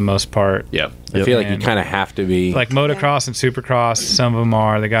capable for the most part. I feel like you kind of have to be. Like motocross and supercross, some of them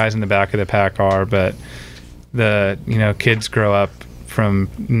are. The guys in the back of the pack are, but the kids grow up from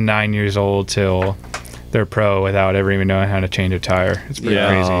 9 years old till they're pro without ever even knowing how to change a tire. It's pretty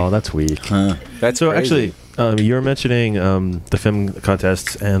crazy. Oh, that's weak. That's so crazy. Actually, you were mentioning the FIM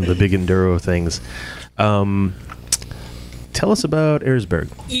contests and the big enduro things. Tell us about Erzberg.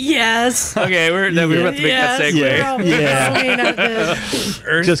 Yes. Okay, we're about to make that segue.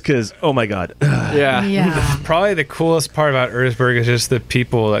 Yeah. Just because, oh my God. Yeah. Probably the coolest part about Erzberg is just the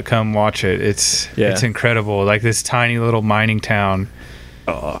people that come watch it. It's incredible. Like this tiny little mining town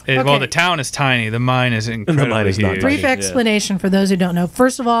Well, Okay. the town is tiny. The mine is incredibly mine is not huge. Brief explanation for those who don't know.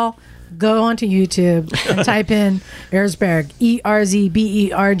 First of all, go onto YouTube and type in Erzberg,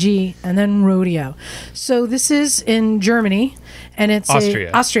 Erzberg, and then rodeo. So this is in Germany, and it's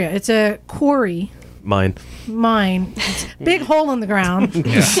Austria. It's a quarry. Mine. It's a big hole in the ground.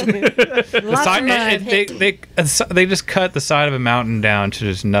 They just cut the side of a mountain down to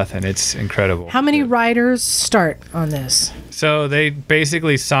just nothing. It's incredible. How many riders start on this? So they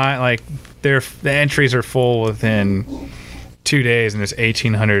basically sign the entries are full within 2 days, and there's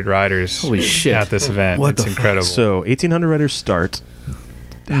 1,800 riders. Holy shit. At this event. It's incredible. So 1,800 riders start.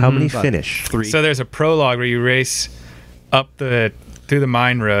 How many finish? 3. So there's a prologue where you race up through the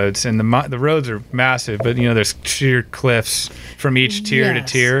mine roads, and the roads are massive, but there's sheer cliffs from each tier to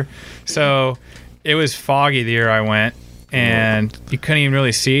tier. So it was foggy the year I went, and you couldn't even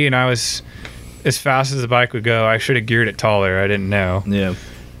really see, and I was as fast as the bike would go. I should have geared it taller. I didn't know. Yeah.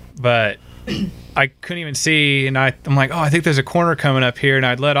 But I couldn't even see, and I'm like, I think there's a corner coming up here, and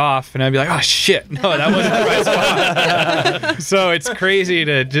I'd let off, and I'd be like, oh shit, no, that wasn't the right spot. So it's crazy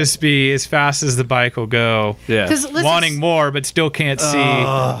to just be as fast as the bike will go, wanting more, but still can't see.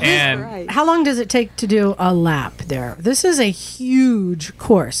 And how long does it take to do a lap there? This is a huge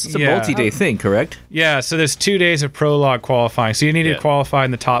course. It's a multi-day thing, correct? Yeah, so there's 2 days of prologue qualifying, so you need to qualify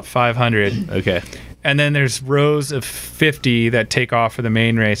in the top 500. Okay. And then there's rows of 50 that take off for the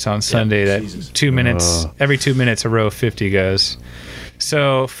main race on Sunday. That 2 minutes, every 2 minutes, a row of 50 goes.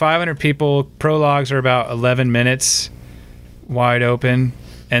 So 500 people. Prologues are about 11 minutes, wide open,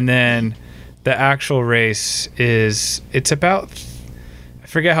 and then the actual race it's about, I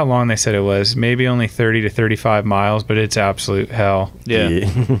forget how long they said it was. Maybe only 30 to 35 miles, but it's absolute hell.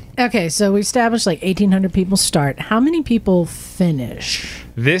 Yeah. Okay, so we established 1,800 people start. How many people finish?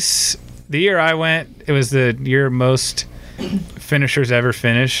 The year I went, it was the year most finishers ever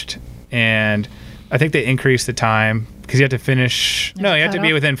finished, and I think they increased the time because you had to finish. No, you had to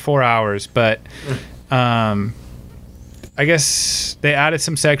be within 4 hours, but I guess they added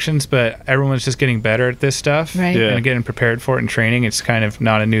some sections, but everyone's just getting better at this stuff and getting prepared for it in training. It's kind of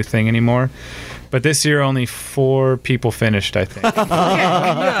not a new thing anymore. But this year, only 4 people finished, I think.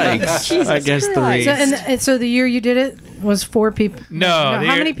 Yikes. I guess 3. So the year you did it was 4 people? No.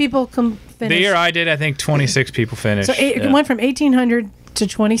 How many people finished? The year I did, I think 26 people finished. So it went from 1,800 to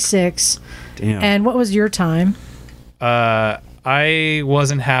 26. Damn. And what was your time? I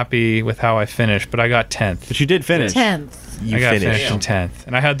wasn't happy with how I finished, but I got 10th. But you did finish. 10th. You I got finished. finished in 10th.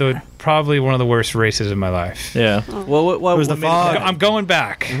 And I had probably one of the worst races of my life. Yeah. Well, what was the fog? I'm going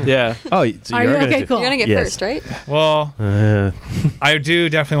back. Yeah. Oh, so Are you okay? Cool. You're gonna get first, right? Well, I do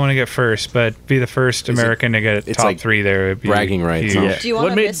definitely want to get first, but be the first American to get a top 3 there would be bragging rights. huge. Do you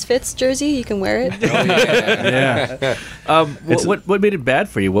want a Misfits jersey? You can wear it. What made it bad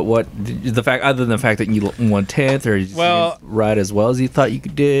for you? What the fact, other than the fact that you won 10th, or you ride as well as you thought you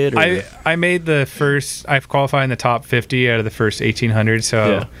did? Or? I made the first. I've qualified in the top 50 out of the first 1,800.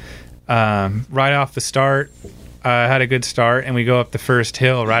 So right off the start, I had a good start, and we go up the first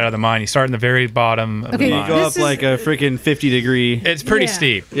hill right out of the mine. You start in the very bottom of the mine. You go up like a freaking 50-degree. It's pretty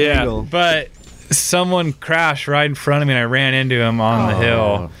steep. Yeah, but someone crashed right in front of me, and I ran into him on the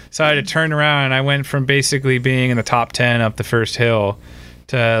hill. So I had to turn around, and I went from basically being in the top 10 up the first hill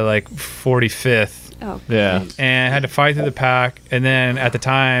to 45th. Oh, yeah. And I had to fight through the pack. And then at the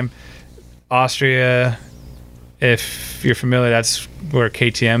time, Austria, if you're familiar, that's where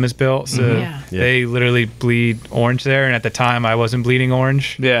KTM is built. So they literally bleed orange there. And at the time, I wasn't bleeding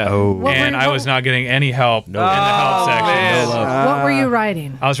orange. Yeah. And I was not getting any help in the help section. What were you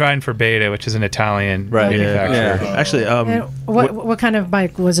riding? I was riding for Beta, which is an Italian manufacturer. Yeah. Actually, what kind of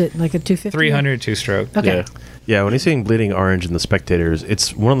bike was it? Like a 250? 300 two-stroke. Okay. Yeah, when he's saying bleeding orange in the spectators,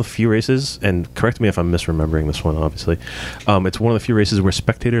 it's one of the few races, and correct me if I'm misremembering this one, obviously. It's one of the few races where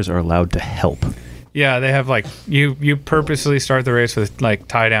spectators are allowed to help. Yeah, they have you purposely start the race with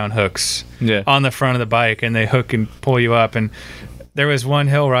tie down hooks on the front of the bike, and they hook and pull you up. And there was one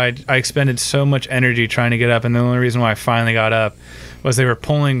hill where I expended so much energy trying to get up, and the only reason why I finally got up was they were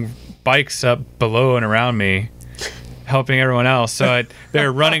pulling bikes up below and around me, helping everyone else. So they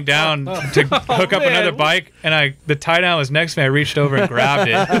were running down to hook up another bike, and the tie down was next to me. I reached over and grabbed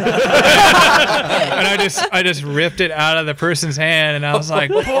it, and I just ripped it out of the person's hand, and I was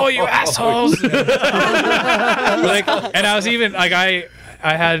like, "Pull, you assholes!" And I was even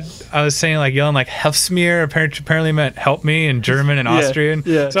I was saying yelling "Helfsmeer" apparently meant "help me" in German and Austrian.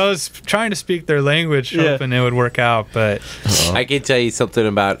 Yeah. So I was trying to speak their language, hoping it would work out. But I can tell you something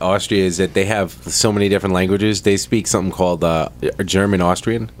about Austria is that they have so many different languages. They speak something called German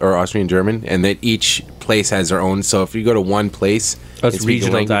Austrian or Austrian German, and that each place has their own. So if you go to one place, it's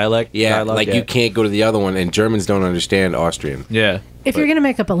regional language. dialect. Yeah, dialogue, like you can't go to the other one, and Germans don't understand Austrian. Yeah. If you're gonna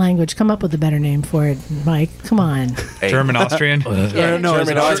make up a language, come up with a better name for it, Mike. Come on. Hey. German Austrian. Yeah. No,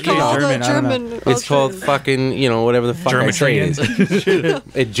 German Austrian. German. It's called fucking, whatever the fuck I say it is.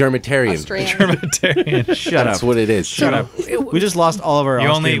 It's Germitarian. Germitarian. Shut That's up. what it is. Shut up. We just lost all of our You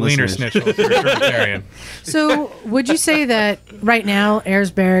only eat Austrian wiener listeners. schnitzel if you're Germitarian. So, would you say that right now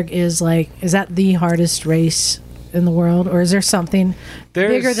Erzberg is that the hardest race in the world, or is there something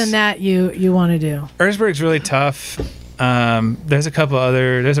bigger than that you want to do? Erzberg's really tough. There's a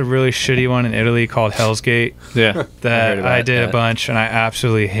really shitty one in Italy called Hell's Gate. Yeah. That I did a bunch and I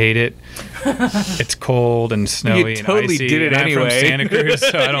absolutely hate it. It's cold and snowy You totally and icy. did it and I'm anyway. from Santa Cruz,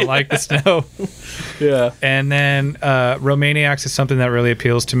 so I don't like the snow. Yeah. And then Romaniacs is something that really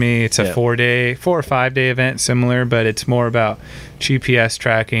appeals to me. It's a 4 or 5 day event, similar, but it's more about GPS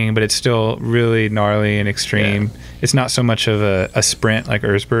tracking, but it's still really gnarly and extreme. Yeah. It's not so much of a sprint like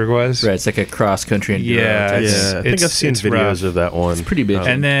Erzberg was. Right, it's like a cross country enduro. Yeah, I think I've seen videos rough. of that one. It's pretty big.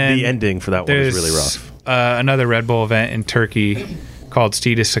 And then the ending for that one is really rough. Another Red Bull event in Turkey called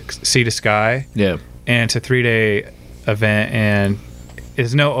Sea to Sky. Yeah. And it's a 3-day event, and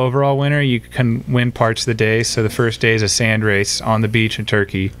there's no overall winner. You can win parts of the day. So the first day is a sand race on the beach in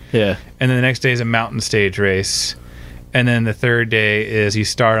Turkey. Yeah. And then the next day is a mountain stage race. And then the third day is you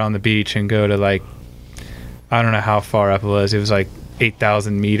start on the beach and go to I don't know how far up it was. It was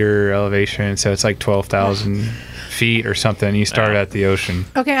 8,000 meter elevation. So it's 12,000 feet or something. You start at the ocean.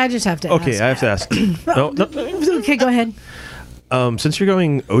 Okay, I just have to ask. Okay, I have to ask. No. Okay, go ahead. Since you're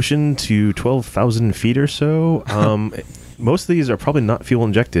going ocean to 12,000 feet or so, most of these are probably not fuel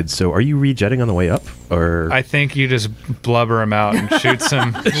injected. So are you rejetting on the way up? Or I think you just blubber them out and shoot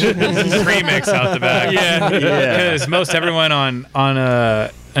some premix out the back. Yeah. Because most everyone on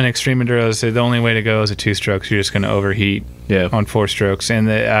an extreme enduro say the only way to go is a 2-stroke. So you're just going to overheat on 4 strokes, and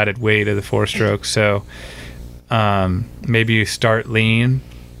the added weight of the 4 strokes. So maybe you start lean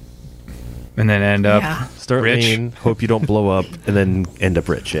and then end up start rich. lean, hope you don't blow up, and then end up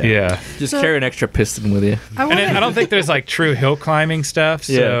rich. Yeah. Just carry an extra piston with you. I don't think there's true hill climbing stuff.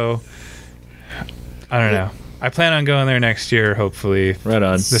 So I don't know. I plan on going there next year, hopefully. Right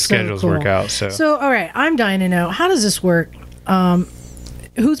on. The schedules work out. So all right, I'm dying to know, how does this work?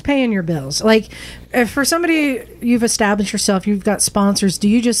 Who's paying your bills? If for somebody, you've established yourself, you've got sponsors, do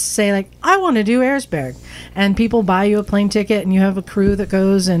you just say I want to do Erzberg, and people buy you a plane ticket and you have a crew that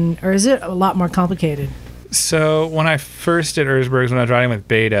goes, or is it a lot more complicated? So when I first did Erzbergs, when I was riding with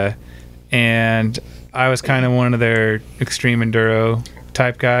Beta, and I was kind of one of their extreme enduro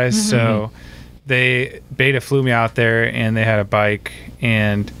type guys, so Beta flew me out there, and they had a bike,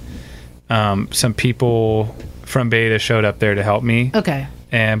 and some people from Beta showed up there to help me. Okay.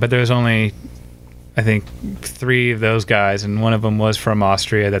 But there was only, I think, 3 of those guys, and one of them was from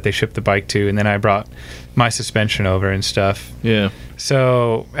Austria that they shipped the bike to, and then I brought my suspension over and stuff. Yeah.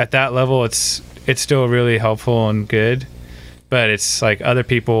 So at that level, it's still really helpful and good, but it's other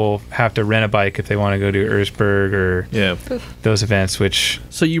people have to rent a bike if they want to go to Erzberg or those events. Which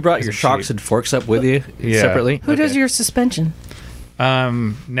so you brought your shocks and forks up with you separately? Who does your suspension?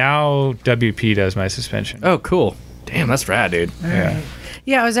 Now WP does my suspension. Oh, cool. Damn, that's rad, dude. Yeah.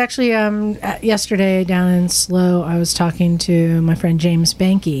 Yeah, I was actually yesterday down in Slow. I was talking to my friend James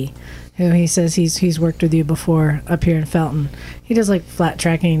Banky, who he says he's worked with you before up here in Felton. He does flat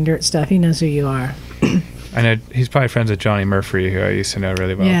tracking, dirt stuff. He knows who you are. I know he's probably friends with Johnny Murphy, who I used to know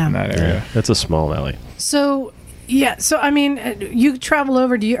really well in that area. Yeah, that's a small valley. So I mean, you travel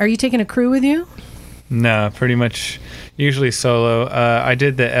over. Are you taking a crew with you? No, pretty much usually solo. I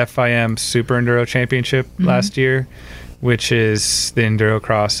did the FIM Super Enduro Championship last year, which is the enduro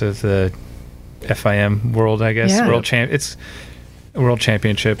cross of the FIM World, I guess. Yeah. It's a World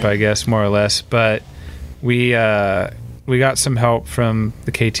Championship, I guess, more or less. But we got some help from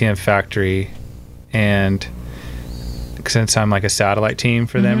the KTM factory, and since I'm a satellite team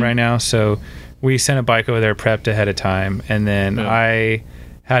for them right now, so we sent a bike over there prepped ahead of time, and then I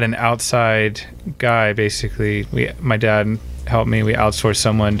had an outside guy. Basically, my dad helped me. We outsourced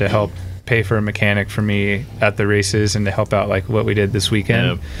someone to help pay for a mechanic for me at the races and to help out what we did this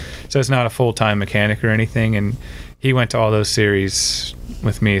weekend. So it's not a full-time mechanic or anything, and he went to all those series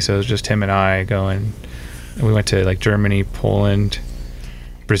with me, so it was just him and I going. And we went to Germany, Poland,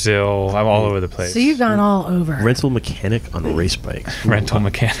 Brazil. I'm all over the place. So you've gone all over. Rental mechanic on race bikes. Rental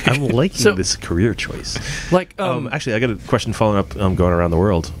mechanic. I'm liking this career choice. Actually, I got a question following up going around the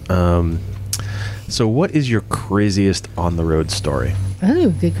world. So what is your craziest on-the-road story? Oh,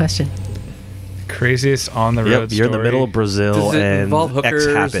 good question. craziest on the road. You're in the story. middle of Brazil Does it and involve X hookers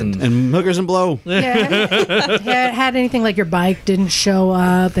happened. And hookers and blow. Had anything like your bike didn't show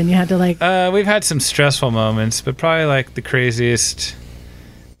up and you had to like? We've had some stressful moments, but probably like the craziest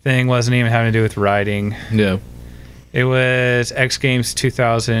thing wasn't even having to do with riding. Yeah. It was X Games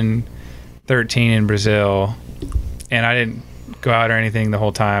 2013 in Brazil, and I didn't go out or anything the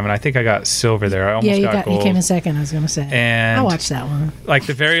whole time, and I think I got silver there. I almost got gold. You came in second. I was gonna say. And I watched that one. Like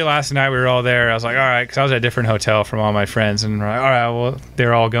the very last night we were all there, I was like, all right, because I was at a different hotel from all my friends, and we're like, all right, well,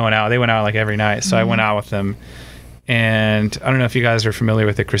 they're all going out. They went out like every night, so I went out with them. And I don't know if you guys are familiar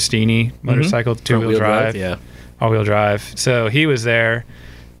with the Christini motorcycle, two-wheel drive. Yeah. All-wheel drive. So he was there,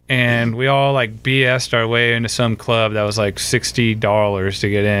 and we all like BS'd our way into some club that was like $60 to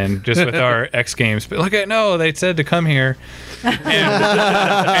get in, just with our X Games. But they said to come here.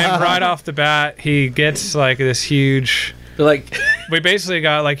 And right off the bat, he gets like this huge... we basically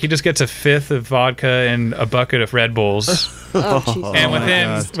got like, he just gets a fifth of vodka and a bucket of Red Bulls. And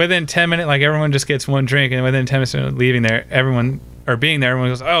within 10 minutes, like everyone just gets one drink, and within 10 minutes of leaving there, everyone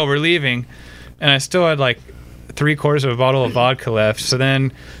goes, oh, we're leaving. And I still had like 3/4 of a bottle of vodka left. So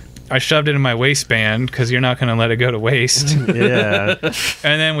then I shoved it in my waistband because you're not going to let it go to waste. Yeah.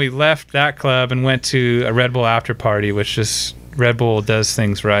 And then we left that club and went to a Red Bull after party, which just Red Bull does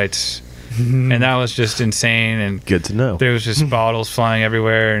things right. And that was just insane. And good to know. There was just bottles flying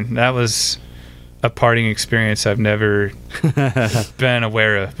everywhere, and that was a partying experience I've never been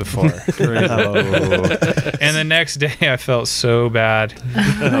aware of before. And the next day I felt so bad.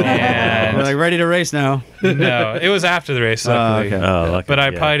 And we're like ready to race now. No, it was after the race, luckily. Lucky, but I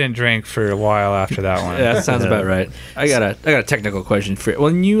probably didn't drink for a while after that one. Yeah, that sounds about right. I got a technical question for you.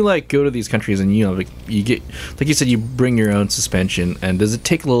 When you like go to these countries and you get, like you said, you bring your own suspension, and does it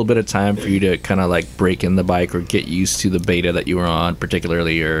take a little bit of time for you to kind of like break in the bike or get used to the beta that you were on,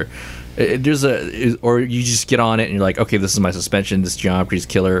 particularly, or or you just get on it and you're like, okay, this is my suspension, this geometry's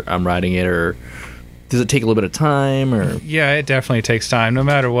killer, I'm riding it, or does it take a little bit of time? Or yeah, it definitely takes time, no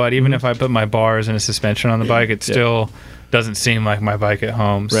matter what. Even if I put my bars and a suspension on the bike, it still doesn't seem like my bike at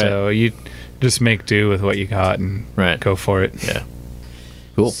home. Right. So you just make do with what you got and go for it. Yeah.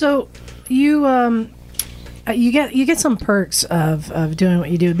 Cool. So you get some perks of doing what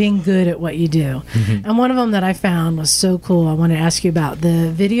you do, being good at what you do. And one of them that I found was so cool. I want to ask you about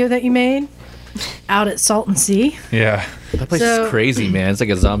the video that you made out at Salton Sea. Yeah. That place is crazy, man. It's like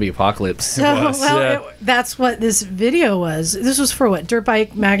a zombie apocalypse. So, that's what this video was. This was for what? Dirt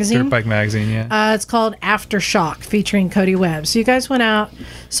Bike Magazine? Dirt Bike Magazine, yeah. It's called Aftershock, featuring Cody Webb. So you guys went out.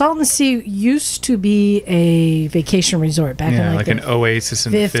 Salton Sea used to be a vacation resort back in like an oasis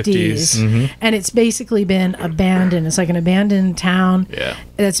in the 50s. And it's basically been abandoned. It's like an abandoned town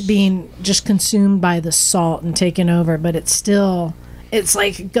that's being just consumed by the salt and taken over, but it's still... It's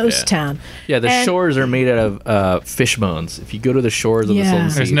like a ghost town. Yeah, the shores are made out of fish bones. If you go to the shores of the Salton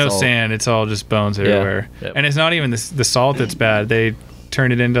Sea, there's no sand. It's all just bones everywhere. Yep. And it's not even the salt that's bad. They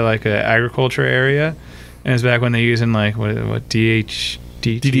turned it into like an agriculture area. And it's back when they're using like what DDT.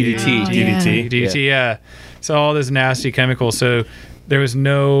 Yeah. So all this nasty chemical. So there's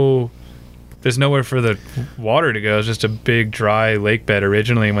nowhere for the water to go. It's just a big dry lake bed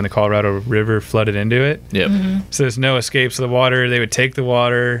originally when the Colorado River flooded into it. Yep. So there's no escapes of the water. They would take the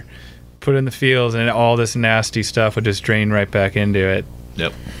water, put it in the fields, and all this nasty stuff would just drain right back into it.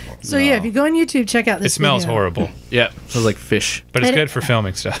 Yep. So if you go on YouTube, check out this It smells video. horrible. Yeah. It smells like fish. But it's good for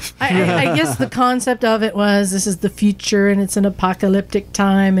filming stuff. I guess the concept of it was this is the future and it's an apocalyptic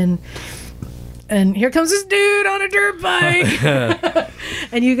time, and here comes this dude on a dirt bike.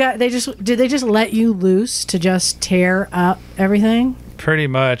 And did they just let you loose to just tear up everything? Pretty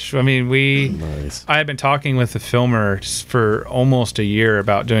much. I mean, I had been talking with the filmer for almost a year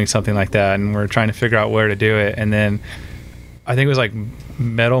about doing something like that, and we're trying to figure out where to do it. And then I think it was like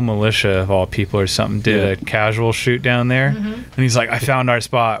Metal Militia of all people or something did a casual shoot down there. And he's like, I found our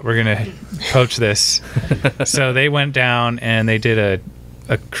spot. We're going to poach this. So they went down and they did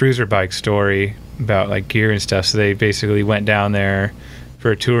a cruiser bike story about like gear and stuff. So they basically went down there for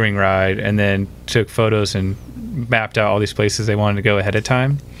a touring ride and then took photos and mapped out all these places they wanted to go ahead of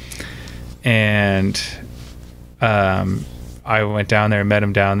time. And I went down there, met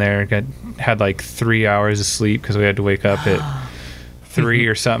him down there, had like 3 hours of sleep because we had to wake up at 3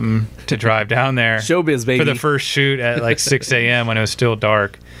 or something to drive down there. Showbiz, baby. For the first shoot at like 6 a.m. when it was still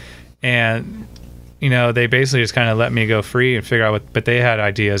dark. And they basically just kind of let me go free and figure out but they had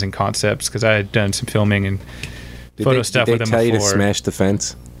ideas and concepts because I had done some filming and photo stuff with them before. Did they tell you to smash the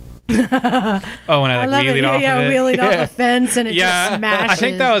fence? When I like wheelied off of it. Wheelied off a fence and it just smashes. I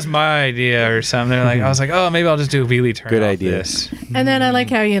think that was my idea or something. I was like, oh, maybe I'll just do a wheelie turn. Good off idea. This. And then I like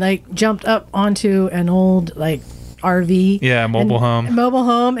how you like jumped up onto an old like RV. Yeah, mobile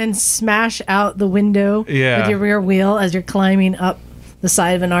home and smash out the window with your rear wheel as you're climbing up the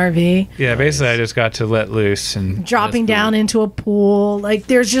side of an RV. Yeah, basically I just got to let loose and dropping down into a pool. Like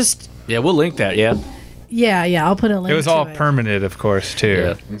there's just we'll link that. Yeah, I'll put a link. It was all permanent, of course,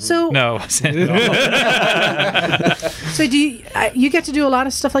 too. Yeah. So no, it wasn't. So do you get to do a lot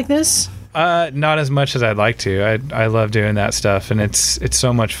of stuff like this? Not as much as I'd like to. I love doing that stuff, and it's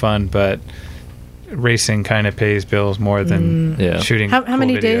so much fun. But racing kind of pays bills more than shooting. How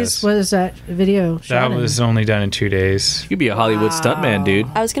many days was that video shot That was only done in 2 days. You could be a Hollywood stuntman, dude.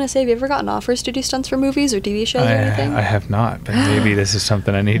 I was gonna say, have you ever gotten offers to do stunts for movies or TV shows or anything? I have not, but maybe this is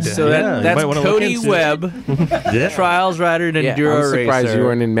something I need to. So that's Cody Webb, trials rider and enduro I'm surprised racer. you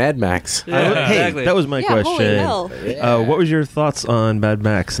weren't in Mad Max. Hey, that was my question. What was your thoughts on Mad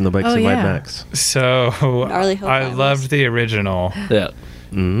Max and the bikes in Mad Max? So I loved the original. Yeah.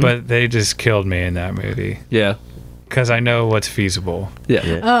 But they just killed me in that movie. Yeah. Because I know what's feasible.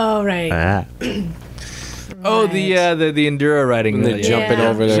 Yeah. Oh, right. Oh, the enduro riding. The jumping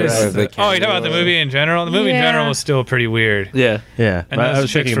over the you're talking about the movie in general? The movie in general was still pretty weird. Yeah. Yeah. And those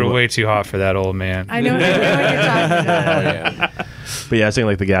chicks were way too hot for that old man. I know what you're talking about. But yeah, I was saying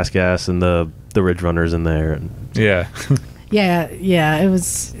like the Gas and the Ridge Runners in there. And yeah. Yeah, it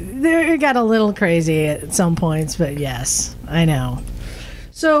was. It got a little crazy at some points, but yes, I know.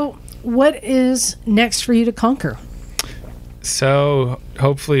 So, what is next for you to conquer? So,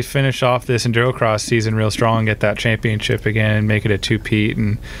 hopefully finish off this Endurocross season real strong, get that championship again, and make it a two-peat.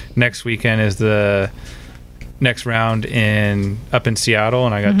 And next weekend is the next round up in Seattle,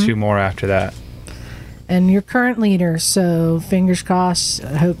 and I got 2 more after that. And you're current leader, so fingers crossed.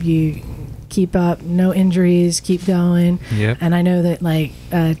 I hope you keep up, no injuries, keep going. Yep. And I know that like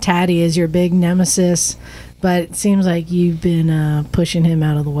Taddy is your big nemesis, but it seems like you've been pushing him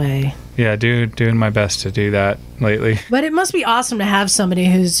out of the way. Yeah, doing my best to do that lately. But it must be awesome to have somebody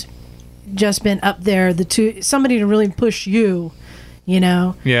who's just been up there, somebody to really push you, you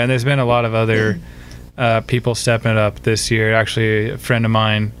know? Yeah, and there's been a lot of other people stepping up this year. Actually, a friend of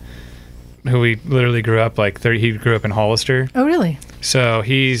mine who we literally grew up he grew up in Hollister. Oh, really? So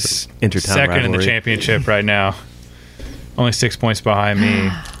he's second in the championship right now. Only 6 points behind me.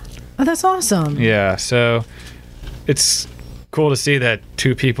 Oh, that's awesome. Yeah, so it's cool to see that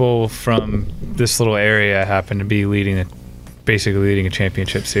 2 people from this little area happen to be basically leading a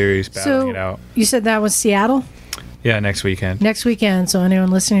championship series, battling it out. You said that was Seattle? Yeah, next weekend. Next weekend. So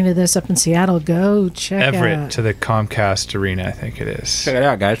anyone listening to this up in Seattle, go check Everett to the Comcast Arena, I think it is. Check it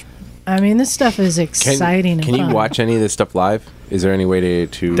out, guys. I mean, this stuff is exciting. Can you watch any of this stuff live? Is there any way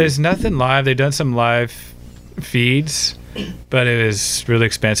to? There's nothing live. They've done some live feeds, but it was really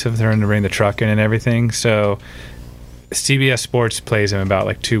expensive. They're going to bring the truck in and everything. So CBS Sports plays them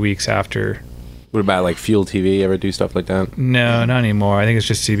about 2 weeks after. What about Fuel TV? Ever do stuff like that? No, not anymore. I think it's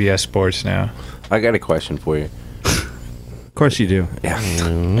just CBS Sports now. I got a question for you. Of course you do. Yeah.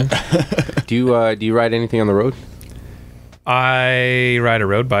 Do you ride anything on the road? I ride a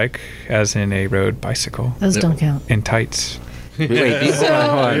road bike, as in a road bicycle. Those don't count. In tights. Wait, hold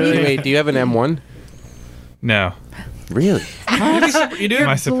on. Wait, do you have an M1? No. Really? You do? Am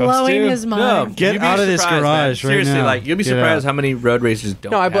I supposed Blowing to? his mind. No, Get you'd be out of this surprised, garage man. right Seriously, now. you'll be Get surprised out. how many road racers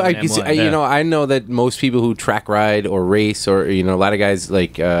don't. No, have but an M1. I know that most people who track ride or race, or a lot of guys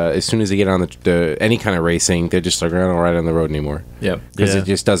as soon as they get on the any kind of racing, they're just like, I don't ride on the road anymore. Yep. Because it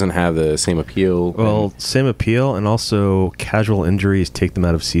just doesn't have the same appeal. Well, same appeal, and also casual injuries take them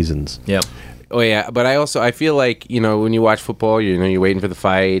out of seasons. Yep. Oh yeah, but I feel like when you watch football, you're waiting for the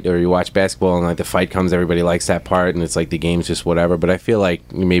fight, or you watch basketball and the fight comes, everybody likes that part, and it's the game's just whatever. But I feel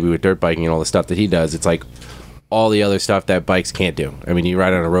like maybe with dirt biking and all the stuff that he does, it's all the other stuff that bikes can't do. I mean, you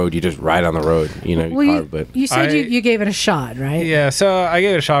ride on a road, you just ride on the road, but you said you gave it a shot, right? Yeah, so I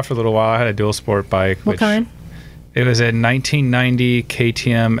gave it a shot for a little while. I had a dual sport bike. What kind? It was a 1990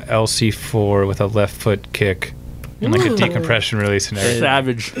 KTM LC4 with a left foot kick. And a decompression release and everything.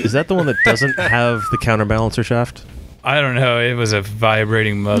 Savage. Is that the one that doesn't have the counterbalancer shaft? I don't know. It was a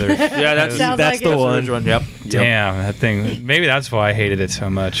vibrating mother. Yeah, that's the one. Yep. Damn, that thing. Maybe that's why I hated it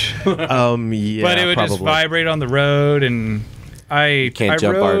so much. Yeah, but it would just vibrate on the road, and you can't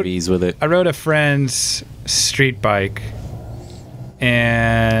jump RVs with it. I rode a friend's street bike,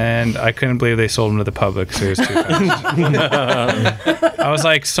 and I couldn't believe they sold them to the public, so it was too fast. I was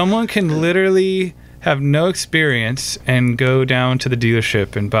like, someone can literally have no experience and go down to the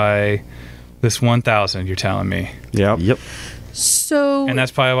dealership and buy this 1,000, you're telling me? Yep. So And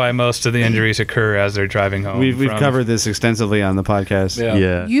that's probably why most of the injuries occur as they're driving home. We've from- covered this extensively on the podcast.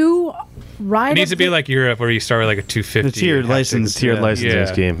 Yeah. you ride It needs up to be the- like Europe, where you start with like a 250. The tiered and have to- license. Tiered licensing Yeah.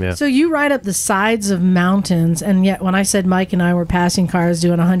 scheme, yeah. So you ride up the sides of mountains, and yet when I said Mike and I were passing cars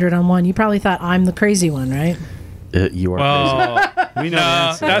doing 100 on one, you probably thought I'm the crazy one, right? You are Well, We know the no,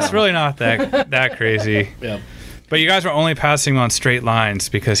 answer. that's really not that crazy. Yeah. But you guys were only passing on straight lines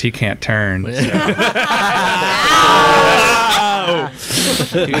because he can't turn. so.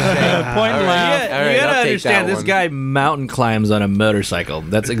 Point All right. laugh. All right, You I'll gotta take understand, that this one. guy mountain climbs on a motorcycle.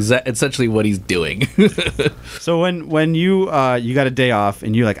 That's essentially what he's doing. So when you got a day off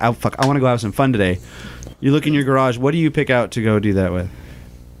and you're like, oh fuck, I want to go have some fun today. You look in your garage. What do you pick out to go do that with?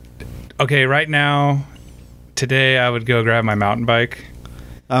 Okay, right now, today I would go grab my mountain bike.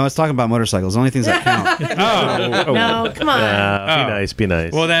 I was talking about motorcycles. The only things that count. No, come on. Oh. Be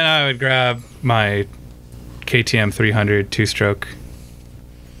nice. Well, then I would grab my KTM 300 two-stroke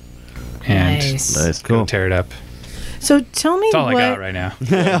and Nice. go tear it up. So tell me That's all I what got right now.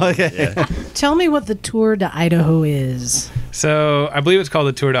 Okay. tell me what the Tour de Idaho is. So I believe it's called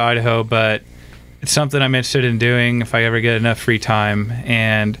the Tour de Idaho, but it's something I'm interested in doing if I ever get enough free time.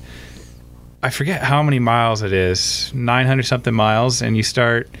 And I forget how many miles it is, 900 something miles. And you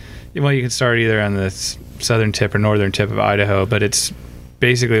can start either on the southern tip or northern tip of Idaho, but it's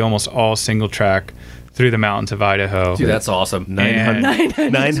basically almost all single track through the mountains of Idaho. Dude, that's awesome.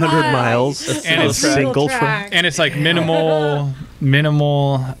 900 miles. And it's single track. And it's like minimal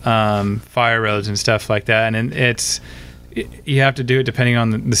fire roads and stuff like that. And you have to do it depending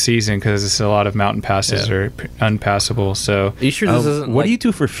on the season because it's a lot of mountain passes are unpassable. So, Are you sure this isn't What do you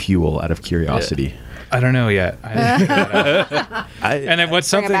do for fuel, out of curiosity? I don't know yet. And then what's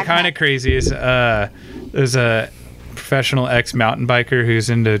Bring a something kind of crazy is there's a professional ex-mountain biker who's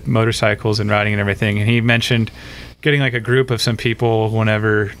into motorcycles and riding and everything, and he mentioned getting like a group of some people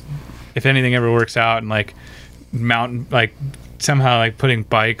whenever, if anything ever works out, and like somehow like putting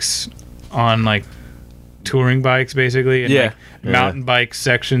bikes on like touring bikes basically, and like mountain bike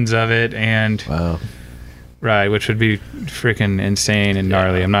sections of it, and right, which would be freaking insane and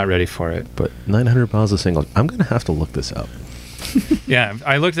gnarly. I'm not ready for it. But 900 miles a single. I'm gonna have to look this up. Yeah,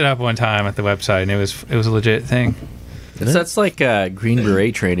 I looked it up one time at the website, and it was a legit thing. That's like Green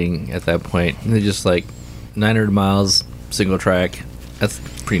Beret training at that point. They're just like 900 miles, single track. That's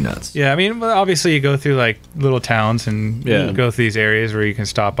pretty nuts. Yeah, I mean, well, obviously you go through like little towns and Yeah. you go through these areas where you can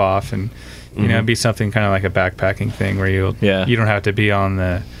stop off and you know be something kind of like a backpacking thing where you don't have to be on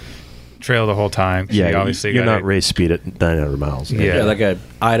the trail the whole time. 'cause Yeah, you obviously you're gotta- not race speed at 900 miles. Yeah. like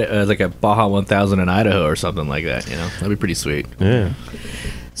a Baja 1000 in Idaho or something like that. You know, that'd be pretty sweet. Yeah.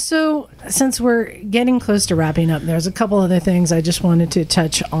 So, since we're getting close to wrapping up, there's a couple other things I just wanted to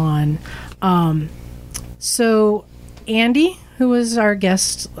touch on. So, Andy, who was our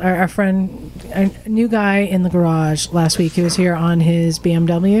guest, our friend, a new guy in the garage last week, who was here on his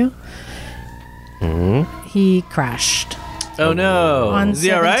BMW, he crashed. Oh no! On Is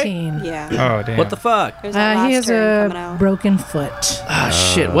he all right? 17. Yeah. Oh damn! What the fuck? There's that He last has turn coming a out. broken foot. Ah,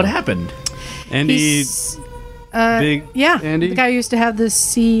 shit! What happened? Andy, He's- big Yeah, Andy. the guy used to have the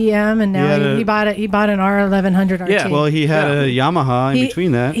CM, and now he bought it. He bought an R1100 RT. Yeah. Well, he had a Yamaha in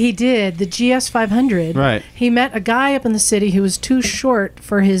between that. He did the GS 500. Right. He met a guy up in the city who was too short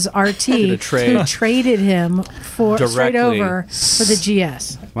for his RT, To trade. who traded him for straight Directly. over for the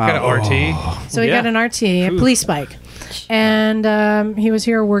GS. Wow. Got an RT. So he Yeah. got an RT, a police bike. And he was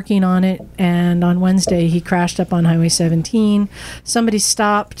here working on it. And on Wednesday, he crashed up on Highway 17. Somebody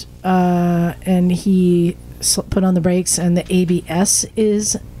stopped, and he put on the brakes, and the ABS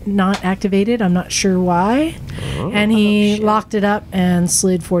is not activated. I'm not sure why. And he locked it up and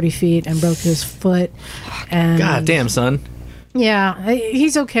slid 40 feet and broke his foot. And God damn, son. Yeah,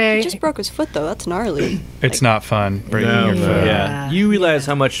 he's okay. He just broke his foot though. That's gnarly. It's not fun breaking your foot. Yeah. You realize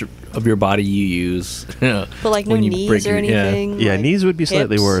how much of your body you use. But like no when you knees break or your- yeah. anything. Yeah, like, knees would be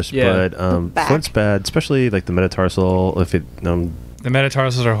slightly hips. worse, Yeah. but back. foot's bad, especially like the metatarsal. If it, The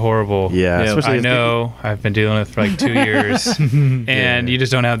metatarsals are horrible. yeah, especially I if know. I've been dealing with it for like 2 years, and you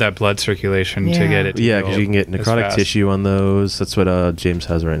just don't have that blood circulation to Yeah. get it. To yeah, heal because you can get as necrotic fast. tissue on those. That's what James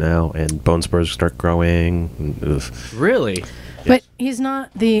has right now, and bone spurs start growing. Ugh. Really? But he's not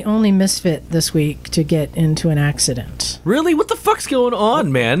the only misfit this week to get into an accident. Really? What the fuck's going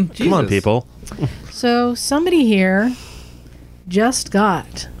on, man? Come on, Jesus. people. So somebody here just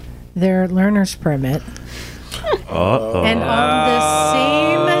got their learner's permit, Uh-oh. and on the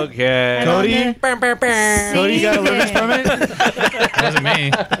same Okay. and on the Cody, you got a learner's same day- permit? Wasn't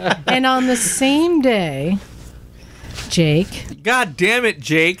me. and on the same day, Jake, God damn it,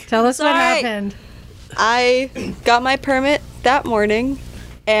 Jake. tell us what Sorry. happened. I got my permit that morning,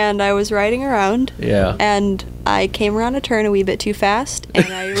 and I was riding around. Yeah. And I came around a turn a wee bit too fast, and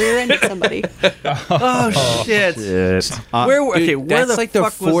I rear-ended somebody. Oh shit! Dude, that's like the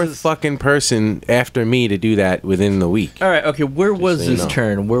fourth fucking person after me to do that within the week. All right, okay. Where was Just so you this know.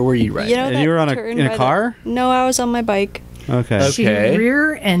 turn? Where were you riding? You know And that you were on a- turn in a by the- car? No, I was on my bike. Okay. She Okay.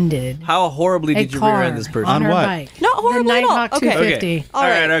 rear-ended How horribly a did you car rear-end this person? on her what? bike. Not horribly at all. Nighthawk Okay. 250. All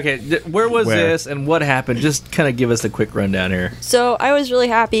right. Okay. Where was this and what happened? Just kind of give us a quick rundown here. So I was really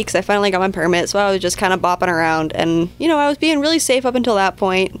happy because I finally got my permit. So I was just kind of bopping around, and I was being really safe up until that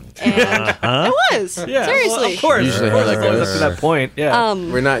point. And I was seriously. Well, of course. Usually Of course, how that up goes. to that point. Yeah.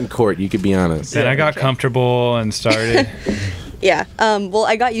 We're not in court. You could be honest. Then I got comfortable and started. Yeah. Well,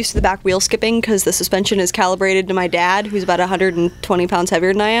 I got used to the back wheel skipping because the suspension is calibrated to my dad, who's about 120 pounds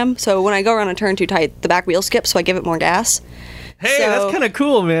heavier than I am. So when I go around a turn too tight, the back wheel skips, so I give it more gas. Hey, so- that's kind of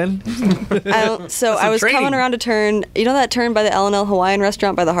cool, man. So I was training. coming around a turn. You know that turn by the L&L Hawaiian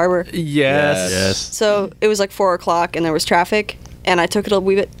restaurant by the harbor? Yes. So it was like 4 o'clock and there was traffic, and I took it a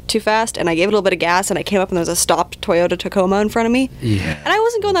wee bit too fast, and I gave it a little bit of gas, and I came up and there was a stopped Toyota Tacoma in front of me. Yeah. And I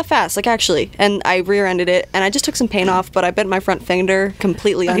wasn't going that fast, like actually, and I rear-ended it, and I just took some paint off, but I bent my front fender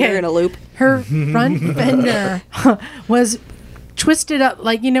completely under in a loop. Her front fender was twisted up,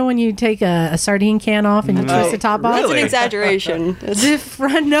 like when you take a sardine can off and you twist the top off. That's an exaggeration. The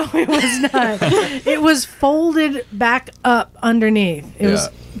front, no, it was not. It was folded back up underneath. It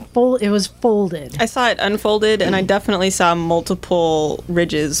was folded. I saw it unfolded, and I definitely saw multiple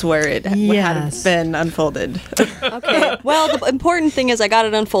ridges where it Yes. had been unfolded. Okay. Well, the important thing is I got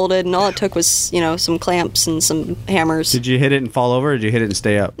it unfolded, and all it took was, some clamps and some hammers. Did you hit it and fall over, or did you hit it and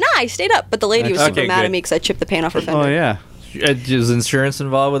stay up? Nah, I stayed up, but the lady was super Okay, mad good. at me because I chipped the paint off her fender. Oh yeah. Is insurance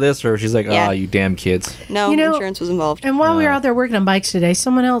involved with this, or she's like, Yeah. "Oh, you damn kids." No, insurance was involved. And while we were out there working on bikes today,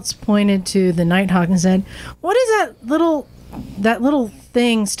 someone else pointed to the Nighthawk and said, "What is that little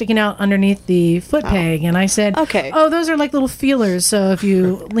thing sticking out underneath the foot peg?" And I said, Okay. Oh, those are like little feelers. So if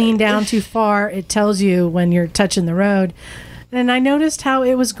you lean down too far, it tells you when you're touching the road." And I noticed how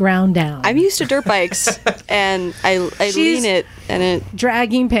it was ground down. I'm used to dirt bikes, and I lean it, and it...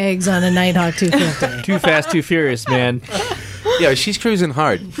 Dragging pegs on a Nighthawk 250. Too fast, too furious, man. Yeah, she's cruising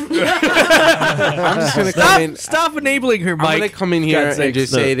hard. I'm just gonna come in. Stop enabling her, Mike. I'm gonna come in here God's and sakes.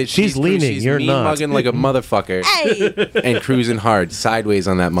 just say that She's leaning, She's you're mean not. mugging like a motherfucker Hey! and cruising hard sideways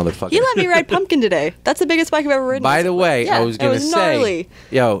on that motherfucker. You let me ride Pumpkin today. That's the biggest bike I've ever ridden. By the way, Yeah, I was it gonna was say, gnarly.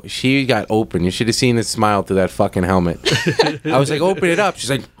 yo, she got open. You should have seen the smile through that fucking helmet. I was like, open it up.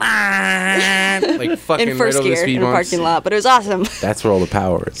 She's like fucking In first right over the gear speed in a bumps. parking lot, but it was awesome. That's where all the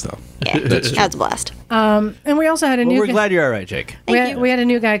power is, though. Yeah, that's a blast. And we also had a Well, new we're guy. glad you're all right, Jake. We had a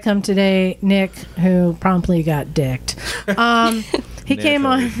new guy come today, Nick, who promptly got dicked. He came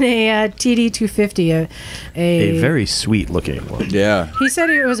on a TD250, A very sweet looking one. Yeah. He said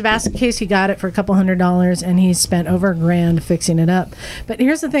it was a basket case. He got it for a couple $100, and he spent over $1,000 fixing it up. But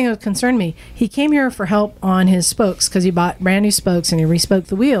here's the thing that concerned me. He came here for help on his spokes because he bought brand new spokes and he respoked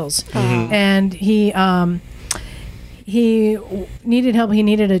the wheels. And he needed help. He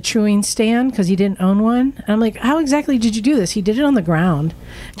needed a chewing stand because he didn't own one. And I'm like, how exactly did you do this? He did it on the ground,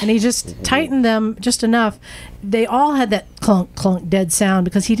 and he just tightened them just enough. They all had that clunk, clunk, dead sound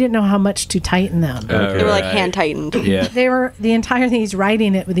because he didn't know how much to tighten them. They were like hand tightened. Yeah. They were the entire thing. He's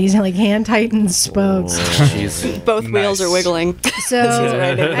riding it with these like hand tightened spokes. Both wheels are wiggling.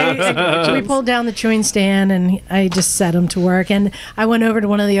 So we pulled down the chewing stand and I just set him to work. And I went over to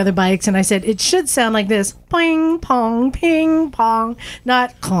one of the other bikes and I said, it should sound like this: ping pong, ping pong,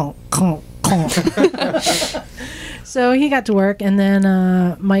 not clunk, clunk, clunk. So he got to work, and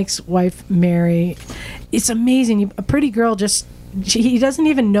then Mike's wife, Mary. It's amazing. A pretty girl he doesn't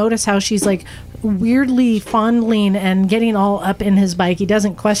even notice how she's like weirdly fondling and getting all up in his bike. He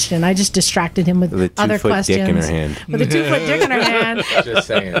doesn't question. I just distracted him with With a other 2-foot questions. dick in her hand. With a 2-foot dick in her hand. Just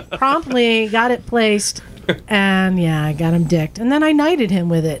saying. Promptly got it placed, and I got him dicked. And then I knighted him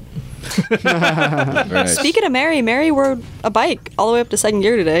with it. Right. Speaking of Mary rode a bike all the way up to second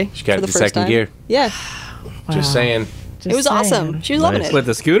gear today. She got for the the first second time. gear. Yeah, Just saying. it was awesome. She was loving it. With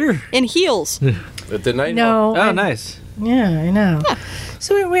the scooter? In heels. With the night. No. Oh, nice. Yeah, I know.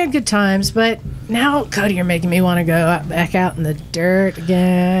 So we had good times, but now, Cody, you're making me want to go back out in the dirt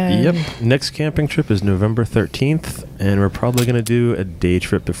again. Yep. Next camping trip is November 13th, and we're probably going to do a day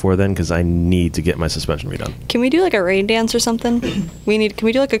trip before then because I need to get my suspension redone. Can we do like a rain dance or something? Can we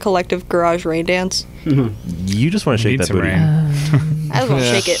do like a collective garage rain dance? You just want to shake Need that some booty. rain. I was gonna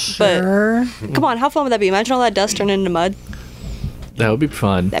shake it, Sure. but come on, how fun would that be? Imagine all that dust turning into mud. That would be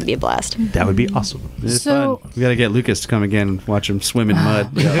fun. That'd be a blast. That would be awesome. It's So- fun. We got to get Lucas to come again and watch him swim in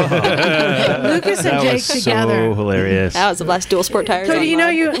mud. Lucas and Jake together. So hilarious. That was a blast. Dual sport tires. Cody, on you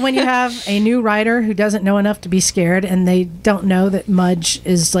know, mud. when you have a new rider who doesn't know enough to be scared, and they don't know that Mudge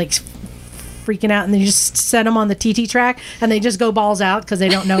is like freaking out, and they just set them on the TT track, and they just go balls out because they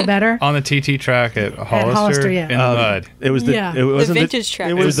don't know better. On the TT track at Hollister, yeah. in the mud. It was the Yeah. it wasn't The vintage track.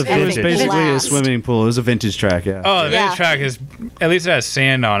 It was the vintage. basically a Blast. swimming pool. It was a vintage track, yeah. Oh, the Yeah. vintage track is, at least it has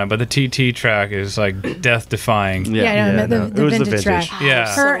sand on it, but the TT track is like death defying. Yeah, Yeah, no, no, the it was the vintage vintage. track.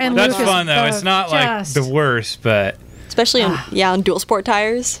 Yeah. Her and That's Lucas fun though. It's both not like just- the worst, but Especially on dual sport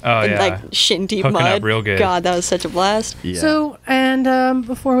tires. Oh, in, yeah. like shin deep Hooking mud. up real good. God, that was such a blast. Yeah. So, and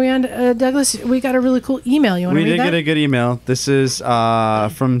before we end, Douglas, we got a really cool email. You want to We read did that? get a good email. This is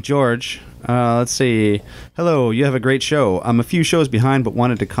from George. Let's see. Hello, you have a great show. I'm a few shows behind, but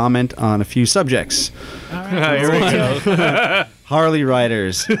wanted to comment on a few subjects. Here we go. Harley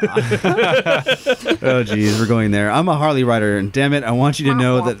riders. Oh, geez, we're going there. I'm a Harley rider, and damn it, I want you to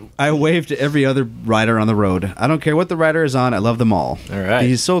know that I wave to every other rider on the road. I don't care what the rider is on, I love them all. All right.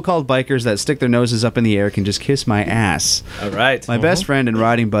 These so-called bikers that stick their noses up in the air can just kiss my ass. All right. My best friend and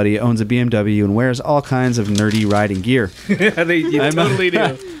riding buddy owns a BMW and wears all kinds of nerdy riding gear. You totally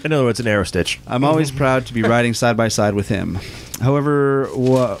do. In other words, an arrow stitch. I'm always proud to be riding side by side with him. However,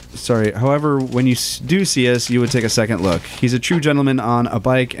 when you do see us, you would take a second look. He's a true gentleman on a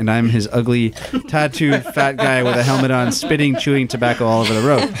bike, and I'm his ugly, tattooed, fat guy with a helmet on, spitting, chewing tobacco all over the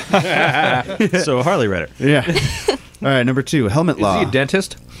road. So a Harley rider. Yeah. All right, number 2, helmet Is law. he a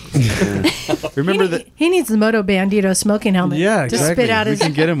dentist? Remember that? He needs the Moto Bandito smoking helmet. Yeah, to exactly. spit out We his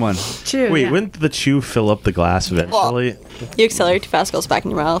can get him one. chew. Wait, yeah. wouldn't the chew fill up the glass eventually? You accelerate too fast, goes back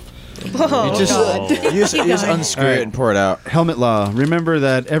in your mouth. You just unscrew All right. it and pour it out. Helmet law. Remember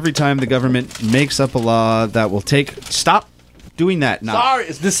that every time the government makes up a law that will take... Stop doing that now. Sorry,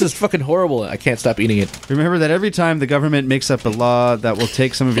 this is fucking horrible. I can't stop eating it. Remember that every time the government makes up a law that will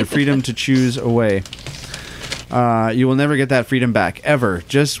take some of your freedom to choose away, you will never get that freedom back, ever.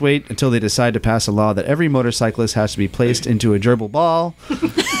 Just wait until they decide to pass a law that every motorcyclist has to be placed into a gerbil ball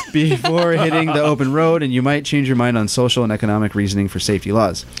before hitting the open road, and you might change your mind on social and economic reasoning for safety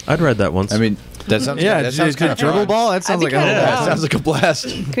laws. I'd read that once. I mean, that sounds Yeah, that sounds kind of gerbil fun. ball? That sounds like a whole That sounds like a blast.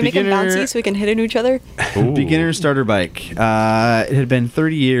 Can we make them bouncy so we can hit into each other? Beginner starter bike. It had been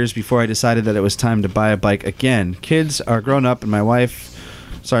 30 years before I decided that it was time to buy a bike again. Kids are grown up, and my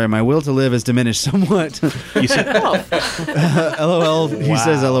will to live has diminished somewhat. You said, LOL. He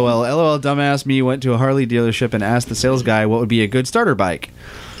says LOL. LOL. Dumbass me went to a Harley dealership and asked the sales guy what would be a good starter bike.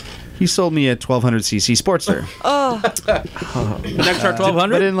 He sold me a 1200cc Sportster. Next our But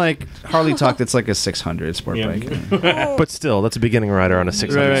 1200. in like Harley talk, that's like a 600 sport bike. but still, that's a beginning rider on a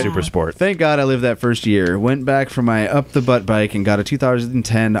 600 Right. Super Sport. Thank God I lived that first year. Went back for my up the butt bike and got a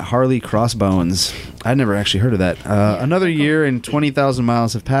 2010 Harley Crossbones. I'd never actually heard of that. Another year and 20,000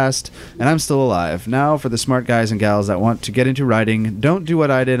 miles have passed, and I'm still alive. Now, for the smart guys and gals that want to get into riding, don't do what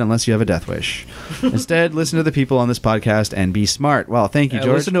I did unless you have a death wish. Instead, listen to the people on this podcast and be smart. Wow, thank you,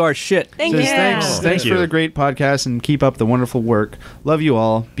 George. Listen to our shit. Thank Says, you. Thanks Thank for you. the great podcast and keep up the wonderful work. Love you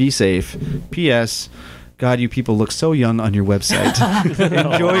all. Be safe. P.S. God, you people look so young on your website.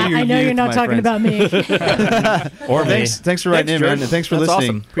 Enjoy your I know youth, you're not my talking friends. about me. Or me. Thanks for writing in, man. And thanks for That's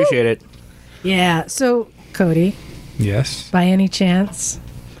listening. awesome. Appreciate it. Yeah. So, Cody, Yes. by any chance,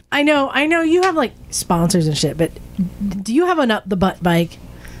 I know you have like sponsors and shit, but do you have an up the butt bike?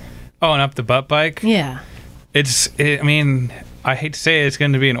 Oh, and up the butt bike. Yeah. I mean, I hate to say it's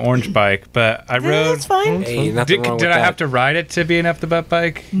going to be an orange bike, but I rode. That's fine. Hey, nothing Did, wrong did with I that. have to ride it to be an up the butt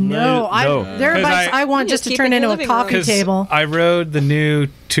bike? No, there are 'Cause bikes I want You just to keep turn it in into your a living coffee room. table. I rode the new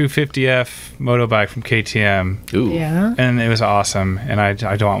 250F motobike from KTM, Ooh. Yeah. and it was awesome. And I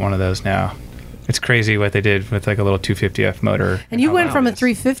don't want one of those now. It's crazy what they did with like a little 250F motor. And you how went loud from a it is.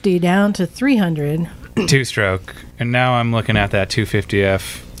 350 down to 300. Two-stroke, and now I'm looking at that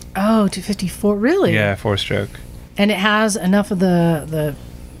 250F. Oh, 254. Really? Yeah, four-stroke. And it has enough of the the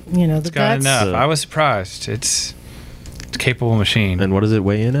It's got guts. enough. I was surprised. It's a capable machine. And what does it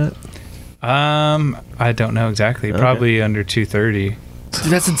weigh in at? I don't know exactly. Okay. Probably under 230.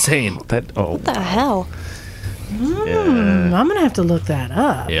 That's insane. What the hell? I'm gonna have to look that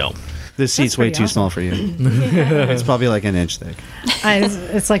up. Yeah. This seat's way too small for you. It's probably like an inch thick.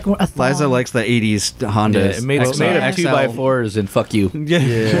 It's like a thong. Liza likes the 80s Honda. It's made of XL. 2x4s and fuck you.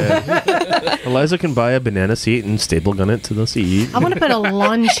 Yeah. Eliza can buy a banana seat and staple gun it to the seat. I want to put a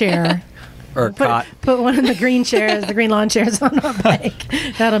lawn chair. Or a cot. Put one of the green chairs, the green lawn chairs on our bike.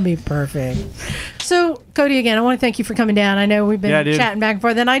 That'll be perfect. So, Cody, again, I want to thank you for coming down. I know we've been chatting back and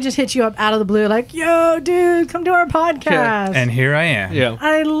forth. Then I just hit you up out of the blue, like, yo, dude, come to our podcast. And here I am. Yeah.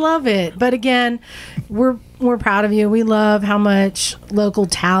 I love it. But again, we're proud of you. We love how much local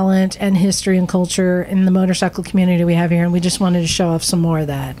talent and history and culture in the motorcycle community we have here, and we just wanted to show off some more of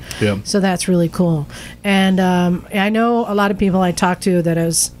that. Yeah. So that's really cool. And I know a lot of people I talked to that I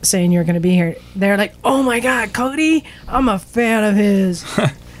was saying you're going to be here. They're like, oh my God, Cody, I'm a fan of his.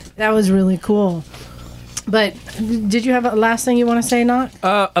 That was really cool. But did you have a last thing you want to say, Knock?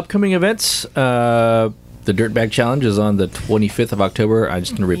 Upcoming events. The Dirtbag Challenge is on the 25th of October. I'm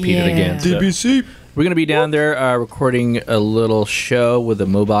just going to repeat it again. DBC. We're going to be down there recording a little show with a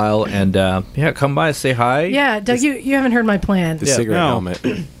mobile. And come by, say hi. Yeah, Doug, you haven't heard my plan. The cigarette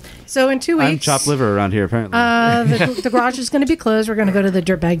helmet. So in 2 weeks, I'm chopped liver around here, apparently. The garage is going to be closed. We're going to go to the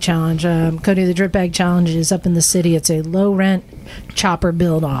Dirtbag Challenge. Cody, the Dirtbag Challenge is up in the city. It's a low rent chopper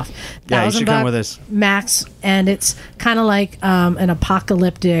build off. Yeah, you should come with us. Max, and it's kind of like an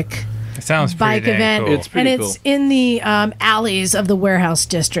apocalyptic It sounds bike pretty dang event. cool. It's pretty and it's in the alleys of the warehouse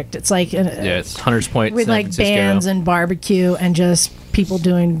district. It's like it's Hunters Point, with San like Francisco. bands and barbecue and just people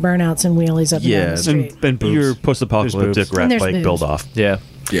doing burnouts and wheelies up and down the street. and boobs. Your post-apocalyptic rat And there's bike boobs. build-off. Yeah.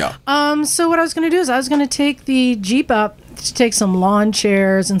 Yeah. So what I was going to do is I was going to take the Jeep up to take some lawn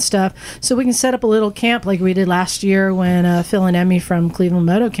chairs and stuff so we can set up a little camp like we did last year when Phil and Emmy from Cleveland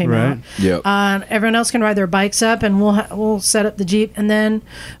Moto came out. Yep. Everyone else can ride their bikes up, and we'll set up the Jeep, and then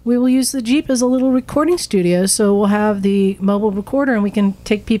we will use the Jeep as a little recording studio. So we'll have the mobile recorder, and we can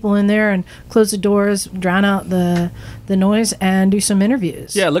take people in there and close the doors, drown out the noise, and do some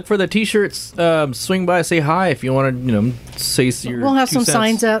interviews. Yeah, look for the T-shirts. Swing by, say hi if you want to, say your We'll have 2 some cents.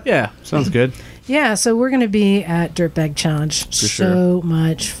 signs up. Yeah. Sounds good. Yeah, so we're going to be at Dirtbag Challenge. So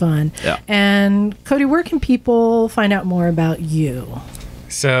much fun. Yeah. And Cody, where can people find out more about you?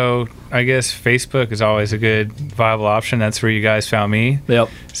 So I guess Facebook is always a good viable option. That's where you guys found me. Yep.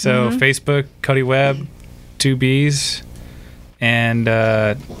 So Facebook, Cody Webb, 2 B's, and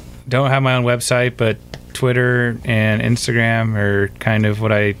don't have my own website, but Twitter and Instagram are kind of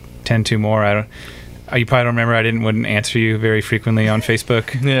what I tend to more. You probably don't remember. Wouldn't answer you very frequently on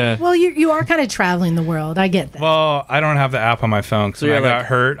Facebook. Yeah. Well, you are kind of traveling the world. I get that. Well, I don't have the app on my phone. So when I got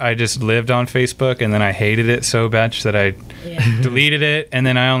hurt, I just lived on Facebook, and then I hated it so much that I deleted it, and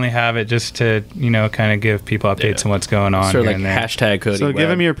then I only have it just to kind of give people updates on what's going on. Sort of here like and there. hashtag Cody. So give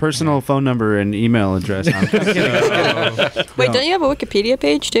him your personal phone number and email address. Wait, don't you have a Wikipedia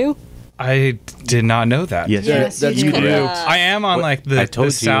page too? I did not know that. Yes, you do. I am on like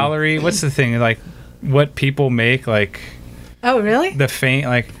the salary. What's the thing like? What people make like? Oh, really? The faint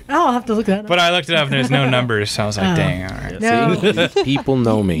like. Oh, I'll have to look that up. But I looked it up and there's no numbers, so I was like, dang, all right. No. People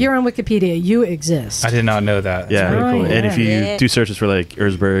know me. You're on Wikipedia. You exist. I did not know that. That's Yeah, pretty cool. and if you do searches for like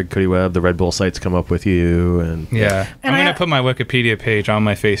Erzberg, Cody Webb, the Red Bull sites come up with you, and Yeah, And I'm gonna put my Wikipedia page on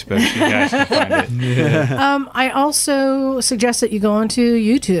my Facebook so you guys can find it. I also suggest that you go onto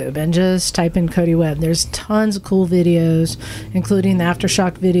YouTube and just type in Cody Webb. There's tons of cool videos, including the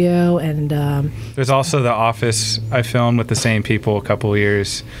Aftershock video, and There's also The Office I filmed with the same people a couple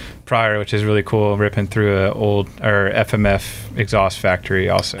years prior, which is really cool, ripping through a old FMF exhaust factory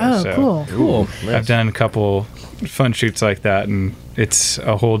also. Cool. I've done a couple fun shoots like that, and it's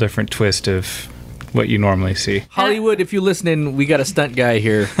a whole different twist of what you normally see. Hollywood, if you're listening, we got a stunt guy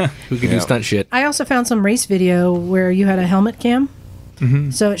here who can do stunt shit. I also found some race video where you had a helmet cam,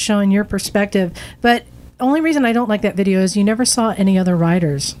 so it's showing your perspective. But only reason I don't like that video is you never saw any other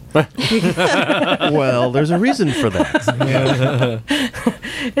riders. well, there's a reason for that.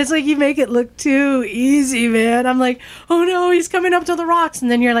 It's like you make it look too easy, man. I'm like, oh no, he's coming up to the rocks,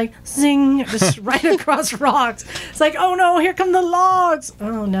 and then you're like, zing, just right across rocks. It's like, oh no, here come the logs.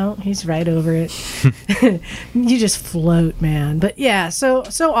 Oh no, he's right over it. You just float, man. But yeah, so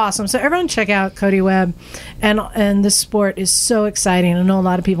awesome. So everyone check out Cody Webb, and this sport is so exciting. I know a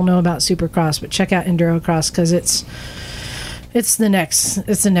lot of people know about Supercross, but check out Endurocross because it's the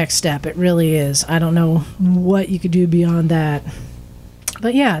next step. It really is. I don't know what you could do beyond that.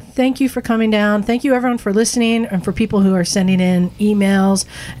 But yeah, thank you for coming down. Thank you everyone for listening and for people who are sending in emails.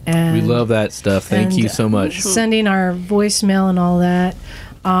 And We love that stuff. Thank you so much. Sending our voicemail and all that.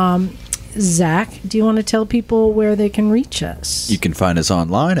 Zach, do you want to tell people where they can reach us? You can find us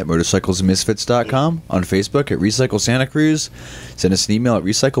online at motorcyclesmisfits.com, on Facebook at Recycle Santa Cruz, send us an email at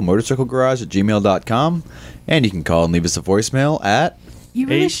recyclemotorcyclegarage@gmail.com, and you can call and leave us a voicemail at You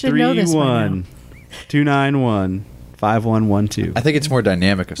really should know this by now. 831-291-5112. I think it's more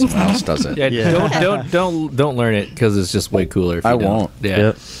dynamic if someone else does it. Don't learn it because it's just way cooler. If I you don't. won't. Yeah.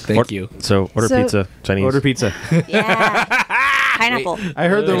 Yep. Thank you. So order pizza, Chinese. Order pizza. Pineapple. I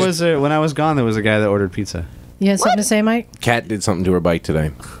heard there was when I was gone, there was a guy that ordered pizza. You had something to say, Mike? Kat did something to her bike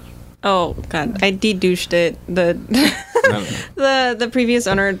today. Oh god, I de-douched it. The the previous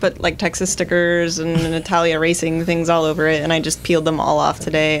owner had put like Texas stickers and Natalia Racing things all over it, and I just peeled them all off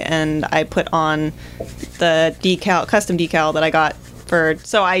today. And I put on the custom decal that I got for.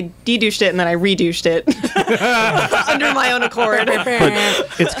 So I de-douched it and then I re-douched it under my own accord. But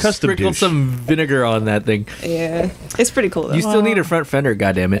it's custom. Sprinkle some vinegar on that thing. Yeah, it's pretty cool though. You still need a front fender,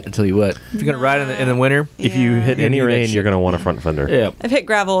 goddammit. I tell you what, if you're gonna ride in the winter, if you hit any rain, you're gonna want a front fender. Yeah. I've hit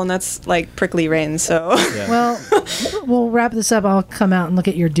gravel and that's like prickly rain. So Well, we'll wrap this up. I'll come out and look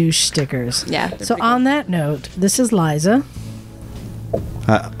at your douche stickers. Yeah. So on that note, this is Liza.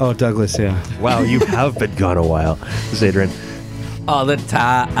 Douglas, yeah. Wow, you have been gone a while. This is Adrian. All the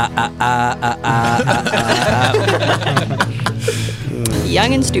time.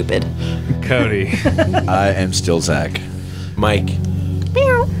 Young and stupid. Cody. I am still Zach. Mike.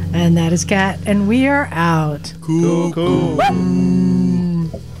 And that is Kat. And we are out. Cool.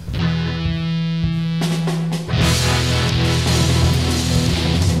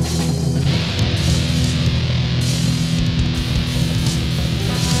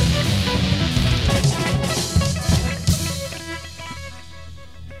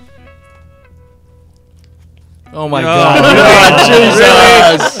 Oh my God!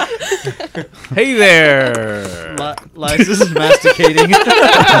 Jesus! Hey there! Liza's is masticating.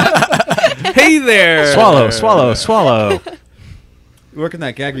 Hey there! Swallow. Working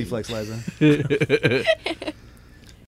that gag reflex, Liza.